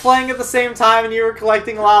when we were playing at the same time and you were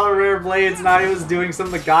collecting a lot of rare blades and I was doing some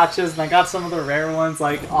of the gotchas and I got some of the rare ones,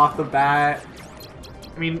 like, off the bat?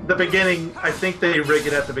 I mean, the beginning, I think they rig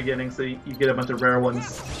it at the beginning so you get a bunch of rare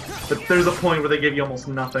ones. But there's a point where they give you almost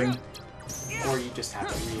nothing. Or you just have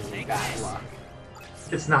really bad luck.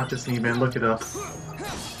 It's not just me, man. Look it up.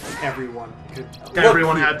 Everyone could.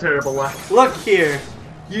 Everyone had terrible luck. Look here.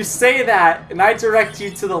 You say that, and I direct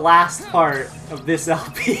you to the last part of this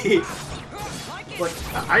LP. Like,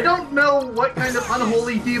 I don't know what kind of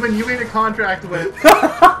unholy demon you made a contract with.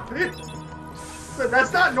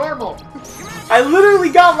 That's not normal. I literally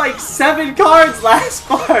got like 7 cards last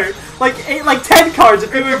part. Like 10 cards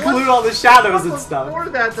if you include all the shadows and stuff. Before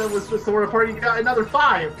that was just the part you got another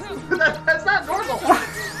 5. That's not normal.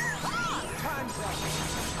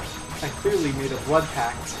 I clearly made a blood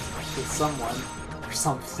pact with someone or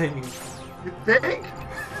something. You think?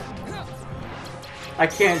 I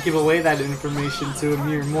can't give away that information to a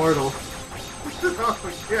mere mortal. Oh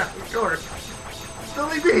yeah, of course.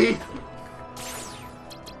 Silly me.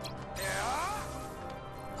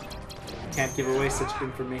 Can't give away such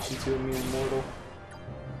information to a mere mortal.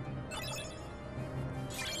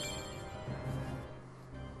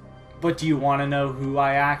 But do you want to know who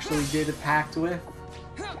I actually did a pact with?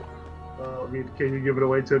 Can you give it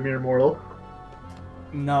away to a mere mortal?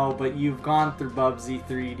 No, but you've gone through Bubsy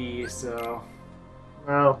 3D, so...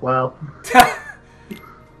 Oh, well.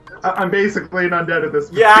 I'm basically an undead at this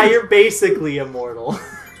point. Yeah, you're basically immortal.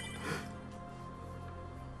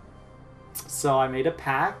 So I made a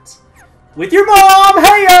pact with your mom!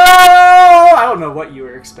 Hey-yo! I don't know what you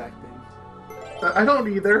were expecting. I don't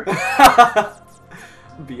either.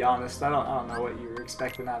 Be honest, I don't know what you were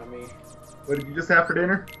expecting out of me. What did you just have for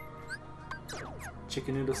dinner?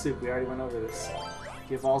 Chicken noodle soup, we already went over this. Do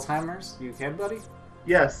you have Alzheimer's? You okay, buddy?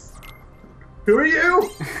 Yes. Who are you?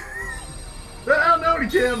 I don't know,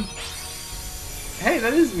 Jim. Hey,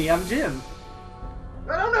 that is me, I'm Jim.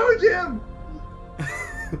 I don't know, Jim.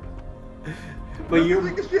 But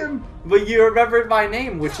you remembered my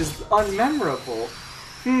name, which is unmemorable.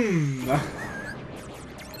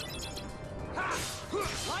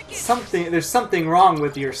 There's something wrong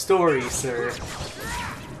with your story, sir.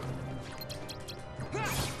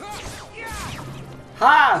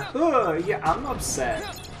 Ha! Yeah, I'm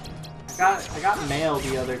upset. I got mail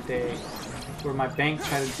the other day where my bank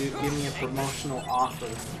tried to give me a promotional offer.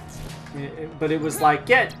 But it was like,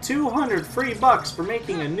 get 200 free bucks for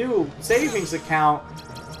making a new savings account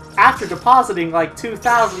after depositing like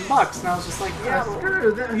 2,000 bucks. And I was just like, yeah,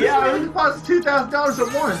 I deposit $2,000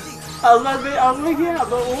 at once. I was like, yeah,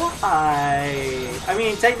 but why? I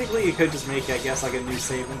mean, technically you could just make, I guess, like a new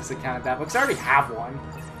savings account at that, because I already have one.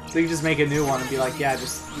 So you just make a new one and be like, yeah,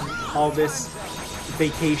 just all this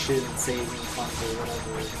vacation savings fund or whatever.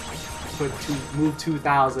 Move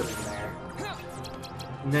 2,000 in there.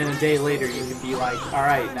 And then a day later you can be like,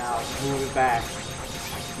 alright, now move it back.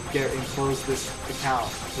 And close this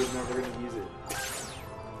account. We're never going to use it.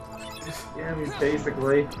 Yeah, I mean,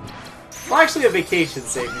 basically. Well, actually, a vacation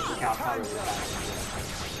savings account probably really bad.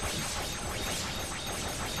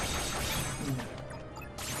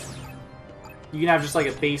 You can have just like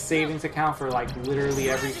a base savings account for like literally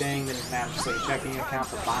everything. Then you can have just like a checking account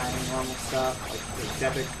for buying normal stuff, like a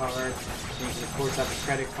debit card. And you can of course have a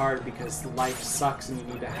credit card because life sucks and you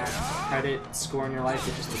need to have credit score in your life,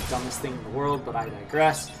 which is the dumbest thing in the world. But I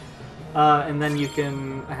digress. And then you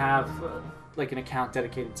can have like an account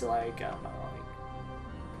dedicated to like I don't know,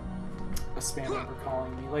 like a spam number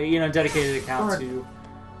calling me, like dedicated account to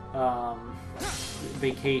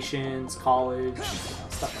vacations, college,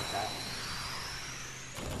 stuff like that.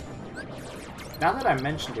 Now that I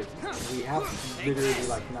mentioned it, we have literally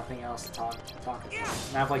like nothing else to talk about.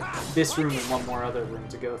 And I have like this room and one more other room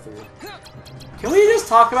to go through. Can we just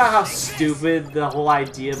talk about how stupid the whole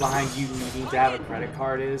idea behind you needing to have a credit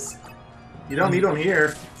card is? You don't need them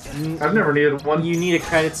here. I've never needed one. You need a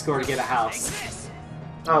credit score to get a house.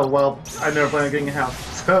 Oh, well, I never plan on getting a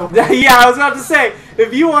house, so... Yeah, I was about to say,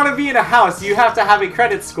 if you want to be in a house, you have to have a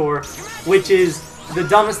credit score, which is the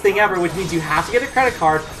dumbest thing ever, which means you have to get a credit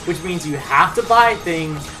card, which means you have to buy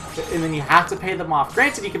things, and then you have to pay them off.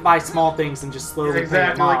 Granted, you can buy small things and just slowly pay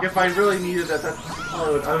them off. Like, if I really needed that,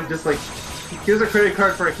 I would just, like, here's a credit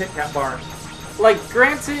card for a Kit Kat bar. Like,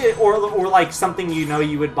 granted, or like something you know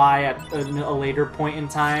you would buy at a later point in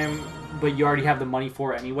time, but you already have the money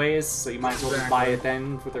for it anyways, so you might as well just buy it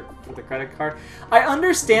then with a credit card. I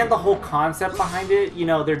understand the whole concept behind it. You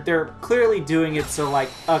know, they're clearly doing it so like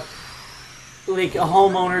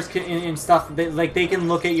homeowners can and stuff. They can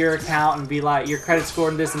look at your account and be like your credit score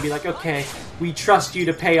and this and be like, okay, we trust you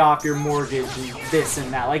to pay off your mortgage and this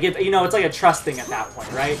and that. Like it's like a trust thing at that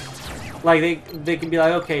point, right? Like they can be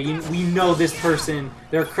like, okay, we know this person,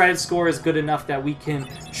 their credit score is good enough that we can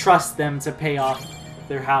trust them to pay off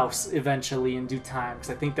their house eventually in due time, because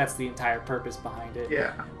I think that's the entire purpose behind it.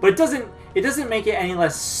 Yeah. But it doesn't make it any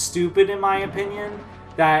less stupid, in my opinion,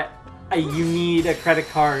 that you need a credit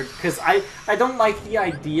card, because I don't like the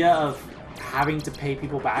idea of having to pay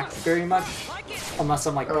people back very much, unless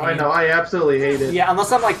I'm like paying, I know, I absolutely hate it. Yeah,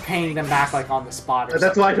 unless I'm like paying them back like on the spot or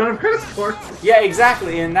that's something. why I don't have credit score. Yeah,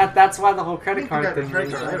 exactly, and that's why the whole credit card thing.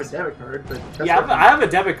 I have a debit card, but that's yeah, I have a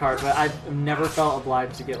debit card, but I've never felt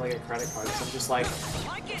obliged to get like a credit card. So I'm just like,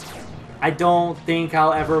 I don't think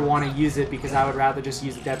I'll ever want to use it, because I would rather just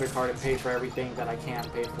use a debit card and pay for everything that I can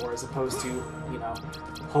pay for, as opposed to, you know,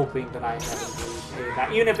 hoping that I inevitably pay it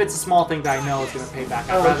back. Even if it's a small thing that I know is going to pay back,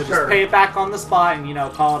 I'd rather just pay it back on the spot and, you know,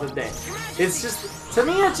 call it a day. It's just, to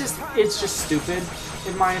me, it's just stupid,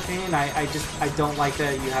 in my opinion. I don't like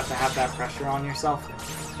that you have to have that pressure on yourself,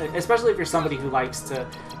 especially if you're somebody who likes to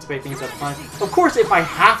pay things up front. Of course, if I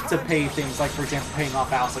have to pay things, like, for example, paying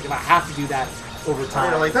off a house, like, if I have to do that over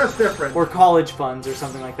time. Yeah, like, that's different. Or college funds or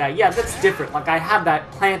something like that. Yeah, that's different. Like, I have that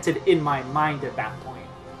planted in my mind at that point.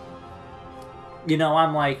 You know,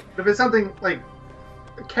 I'm like... If it's something like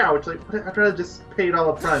a couch, like, I'd rather just pay it all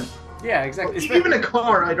up front. Yeah, exactly. Well, even a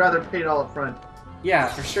car, I'd rather pay it all up front. Yeah,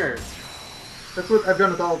 for sure. That's what I've done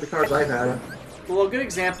with all of the cars I've had. Well, a good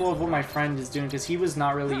example of what my friend is doing, because he was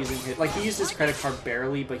not really using his... Like, he used his credit card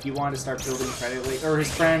barely, but he wanted to start building credit lately. Or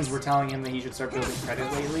his friends were telling him that he should start building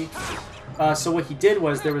credit lately. So what he did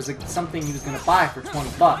was, there was something he was going to buy for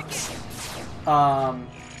 $20.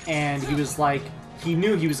 And he was like... He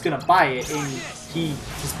knew he was gonna buy it, and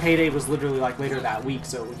his payday was literally like later that week.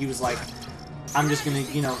 So he was like, "I'm just gonna,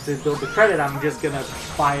 you know, to build the credit, I'm just gonna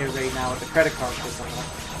buy it right now with the credit card, because I'm gonna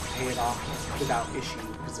pay it off without issue,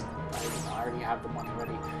 because I already have the money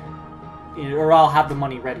ready, or I'll have the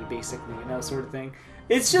money ready, basically, you know, sort of thing."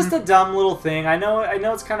 It's just a dumb little thing. I know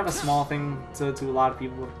it's kind of a small thing to a lot of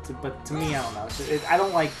people, but to me, I don't know. I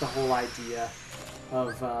don't like the whole idea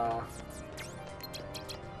of.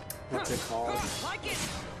 What's it called?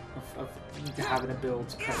 Of having to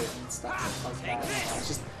build credit and stuff like that. You know, it's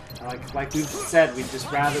just like we've said,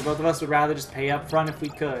 both of us would rather just pay up front if we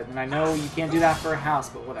could. And I know you can't do that for a house,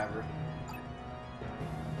 but whatever.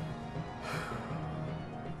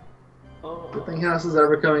 Good thing houses are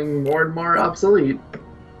becoming more and more obsolete.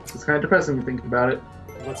 It's kind of depressing to think about it.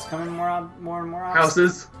 What's coming more and more obsolete?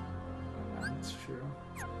 Houses. That's true.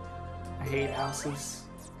 I hate houses.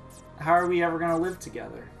 How are we ever gonna live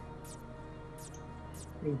together?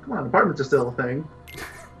 I mean, come on, apartments are still a thing.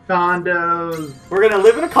 Condos. We're gonna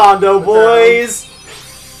live in a condo, boys.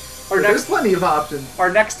 There's plenty of options.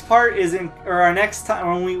 Our next part is our next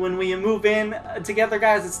time when we move in together,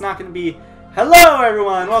 guys. It's not gonna be hello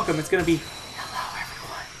everyone, welcome. It's gonna be hello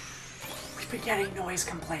everyone. We've been getting noise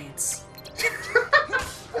complaints.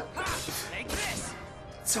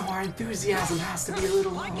 So our enthusiasm has to be a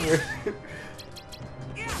little lower.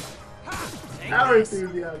 Our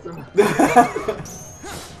enthusiasm.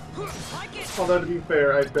 Although, to be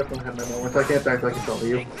fair, I definitely had my moments. I can't act like it's all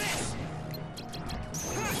you.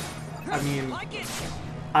 I mean,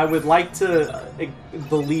 I would like to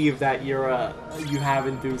believe that you have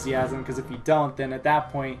enthusiasm, because if you don't, then at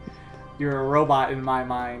that point, you're a robot in my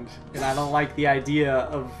mind. And I don't like the idea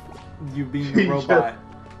of you being a robot.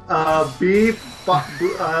 Beep, boop,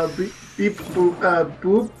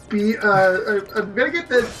 boop, beep, I'm gonna get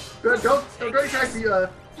this. Don't crack me,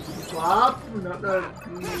 Flop? No. Alright,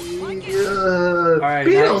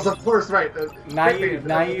 Beatles, of course, right. Now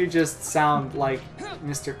you just sound like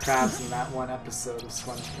Mr. Krabs in that one episode of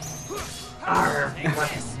SpongeBob. Arr, Take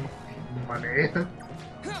this. money.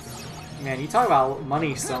 Man, you talk about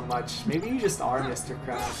money so much. Maybe you just are Mr.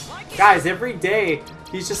 Krabs. Guys, every day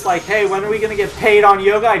he's just like, hey, when are we gonna get paid on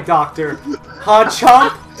Yogaidr, Doctor? Huh,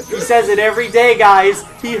 chump? He says it every day, guys.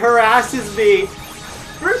 He harasses me.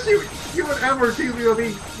 First you and M were teaming with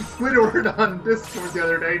me Squidward on Discord the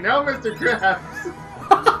other day. Now Mr. Krabs.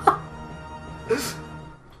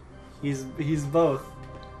 He's both.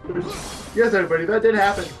 Yes, everybody, that did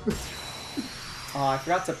happen. Oh, I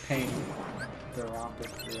forgot to paint the romper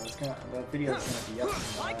video. The video's gonna be up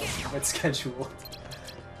tomorrow. It's scheduled.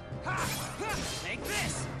 Take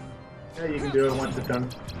this. Yeah, you can do it once you've done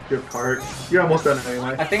your part. You're almost done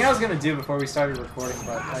anyway. I think I was gonna do it before we started recording,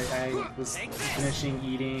 but I was finishing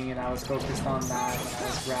eating and I was focused on that and I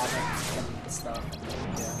was grabbing some stuff.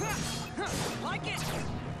 Yeah. Like it.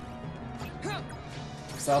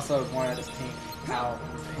 Because I also wanted to paint out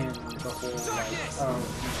and pin the whole like, oh,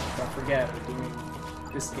 don't forget we're doing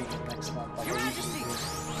this game next month like I usually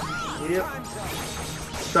do. Yep.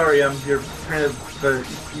 Sorry, you're kind of screwed.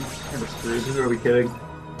 Who are we kidding?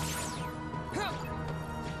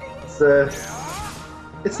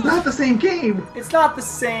 It's not the same game. It's not the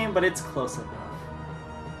same, but it's close enough.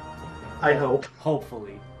 I hope.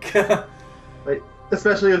 Hopefully. Like,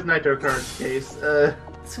 especially with Nitro Card's case.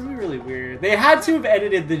 It's gonna be really weird. They had to have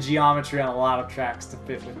edited the geometry on a lot of tracks to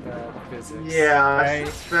fit with the physics. Yeah, right?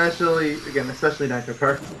 especially Nitro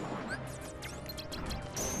Card.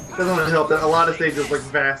 Doesn't really help that a lot of stages look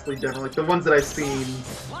vastly different. Like the ones that I've seen.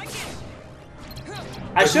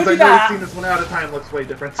 I showed you I've that. seen this one out of time looks way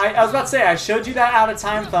different. I was about to say I showed you that out of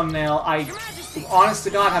time thumbnail. I, honest to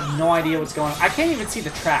God, have no idea what's going on. I can't even see the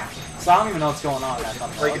track, so I don't even know what's going on in that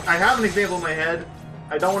thumbnail. Like I have an example in my head.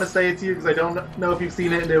 I don't want to say it to you because I don't know if you've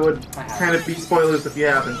seen it, and it would kind of be spoilers if you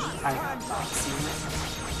haven't. I have not seen it.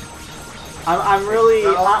 I'm really.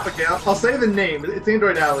 Okay, I'll say the name. It's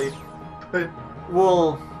Android Alley. But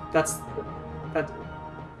well, that's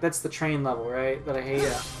the train level, right? That I hate.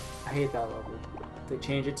 I hate that level. They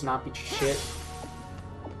change it to not be shit.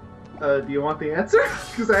 do you want the answer?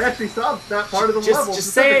 Because I actually saw that part of the level.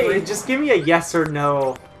 Just say. Just give me a yes or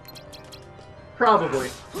no. Probably.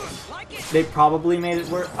 They probably made it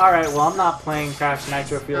work. Alright, well, I'm not playing Crash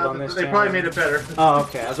Nitro Field on this They channel. probably made it better. Oh,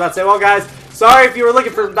 okay. I was about to say, well, guys, sorry if you were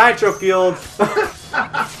looking for Nitro Field.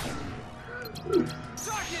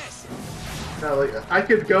 No, like, I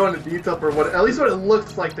could go into detail for at least what it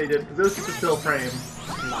looks like they did, because it was just a still frame.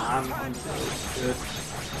 Nah, I'm good.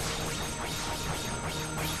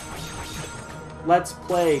 Let's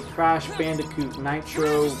play Crash Bandicoot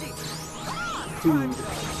Nitro Food.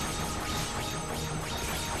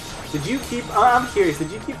 Did you keep? I'm curious.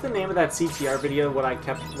 Did you keep the name of that CTR video? What I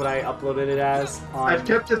uploaded it as? I've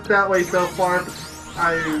kept it that way so far. But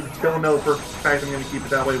I don't know for a fact I'm going to keep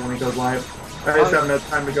it that way when it goes live. I just haven't had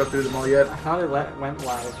time to go through them all yet. I thought it went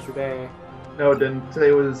live today. No, it didn't.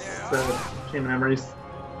 Today was Chain of Memories.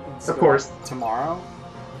 Of course. Tomorrow?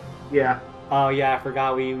 Yeah. Oh yeah, I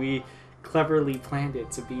forgot. We cleverly planned it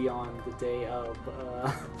to be on the day of.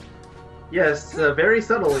 Yes, very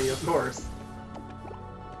subtly, of course.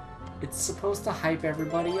 It's supposed to hype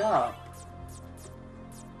everybody up.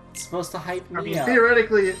 It's supposed to hype me up.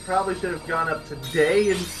 Theoretically, it probably should have gone up today,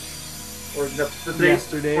 or the day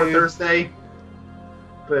Yesterday. or Thursday.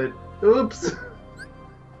 But, oops.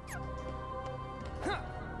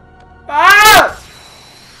 Ah!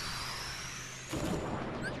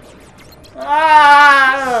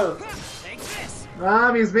 Ah! Take this.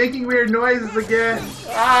 Mom, he's making weird noises again.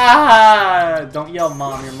 Ah! Don't yell,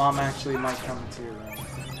 Mom. Your mom actually might come to your room.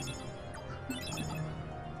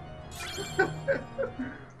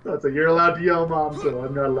 That's like, you're allowed to yell, Mom, so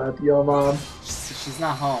I'm not allowed to yell, Mom. She's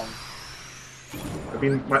not home. I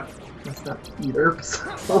mean, that's not either.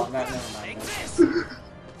 Oh, never mind.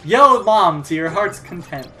 Yell at Mom to your heart's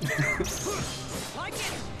content.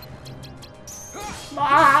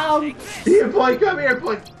 Mom! Here, boy, come here,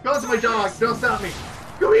 boy. Go to my dog. Don't stop me.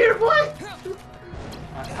 Come here, boy.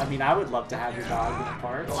 I mean, I would love to have your dog in the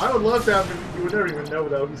park. Well, I would love to have him. You would never even know,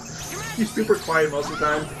 though. He's super quiet most of the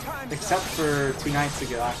time. Except for 2 nights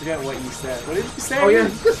ago. I forget what you said. What did you say? Oh, yeah,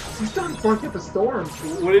 he started barking up a storm.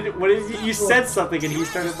 What did you said something and he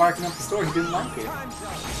started barking up the storm. He didn't like it.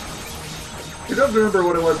 I don't remember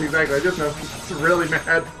what it was exactly. I just know he's really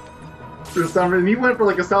mad for some reason. He went for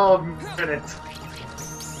like a solid minute.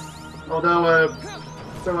 Although,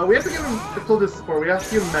 so we have to give him, I told this before, we have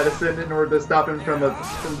to give him medicine in order to stop him from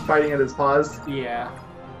biting at his paws. Yeah.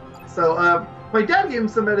 So, My dad gave him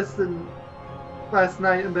some medicine last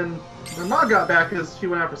night, and then my mom got back because she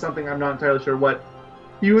went out for something. I'm not entirely sure what.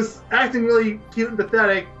 He was acting really cute and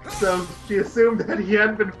pathetic, so she assumed that he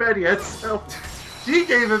hadn't been fed yet. So she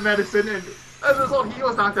gave him medicine, and as a result, he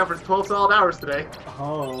was knocked out for 12 solid hours today.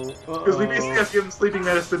 Oh. Because we basically have to give him sleeping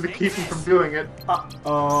medicine to keep him from doing it.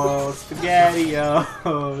 Oh,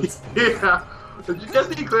 SpaghettiOs. Yeah.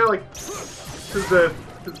 Just to be clear, like, because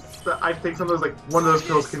I take some of those, like, one of those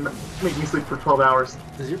pills can make me sleep for 12 hours.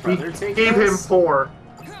 Does your brother take Gave those? him 4.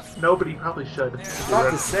 No, but he probably should. I was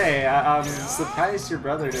about to say, I'm surprised your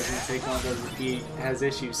brother doesn't take one of those if he has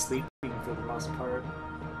issues sleeping for the most part.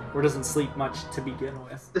 Or doesn't sleep much to begin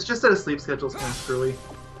with. It's just that his sleep schedule's kind of screwy.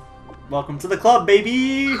 Welcome to the club,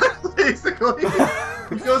 baby! Basically.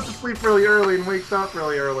 He goes to sleep really early and wakes up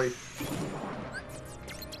really early.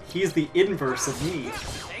 He's the inverse of me.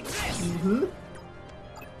 Mm-hmm.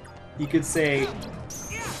 You could say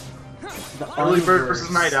the Early bird unverse.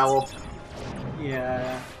 versus night owl.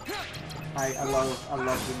 Yeah, I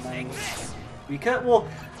love the night. Because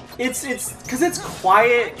it's because it's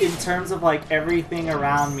quiet in terms of like everything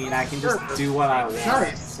around me, and I can just do what I want,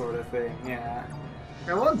 Nice. sort of thing. Yeah.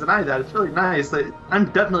 I won't deny that. It's really nice. I'm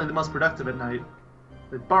definitely the most productive at night.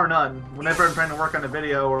 Bar none. Whenever I'm trying to work on a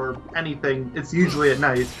video or anything, it's usually at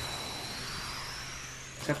night.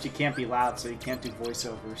 Except you can't be loud, so you can't do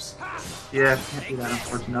voiceovers. Yeah, can't do that,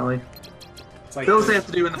 unfortunately. It's like Those I have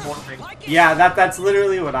to do in the morning. yeah, that's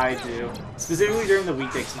literally what I do. Specifically during the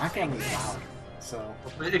weekdays. My family's loud, so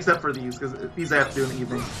Except for these, because these I have to do in the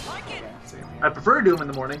evening. yeah. Same here. I prefer to do them in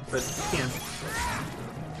the morning, but you can't.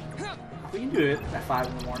 We can do it at 5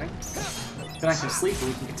 in the morning. Then I can sleep and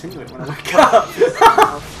we can continue it when I wake up.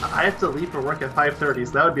 I have to leave for work at 5:30,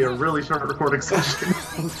 so that would be a really short recording session.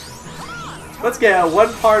 Let's get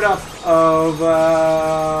one part up of,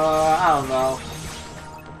 I don't know.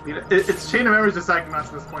 You know, it's Chain of Memories or Psychonauts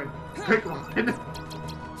at this point. Pick one.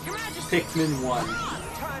 Pikmin 1.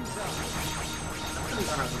 It's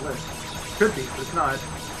not on the list. Could be, but it's not.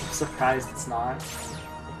 I'm surprised it's not.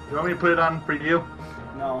 You want me to put it on for you?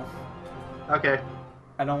 No. Okay.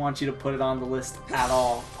 I don't want you to put it on the list at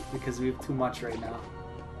all, because we have too much right now.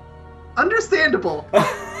 Understandable.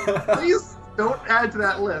 Please don't add to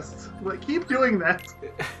that list. But keep doing that.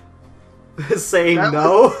 Saying That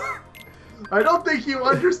no? I don't think you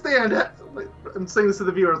understand. I'm saying this to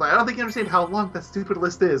the viewers. I don't think you understand how long that stupid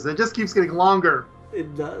list is. It just keeps getting longer.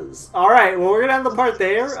 It does. Alright, well, we're gonna end the part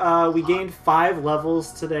there. We gained 5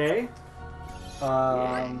 levels today.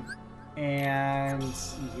 And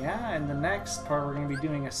yeah, in the next part we're going to be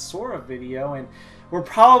doing a Sora video, and we're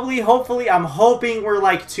probably, hopefully, I'm hoping we're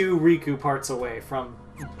like 2 Riku parts away from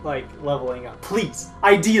like leveling up. Please,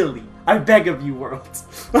 ideally, I beg of you, world.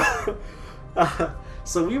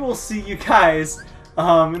 So we will see you guys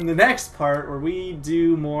in the next part where we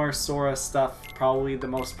do more Sora stuff, probably the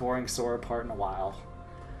most boring Sora part in a while.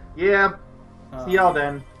 Yeah. See y'all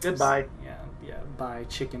then. Goodbye. Yeah, bye,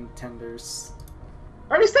 chicken tenders.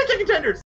 Already said chicken tenders!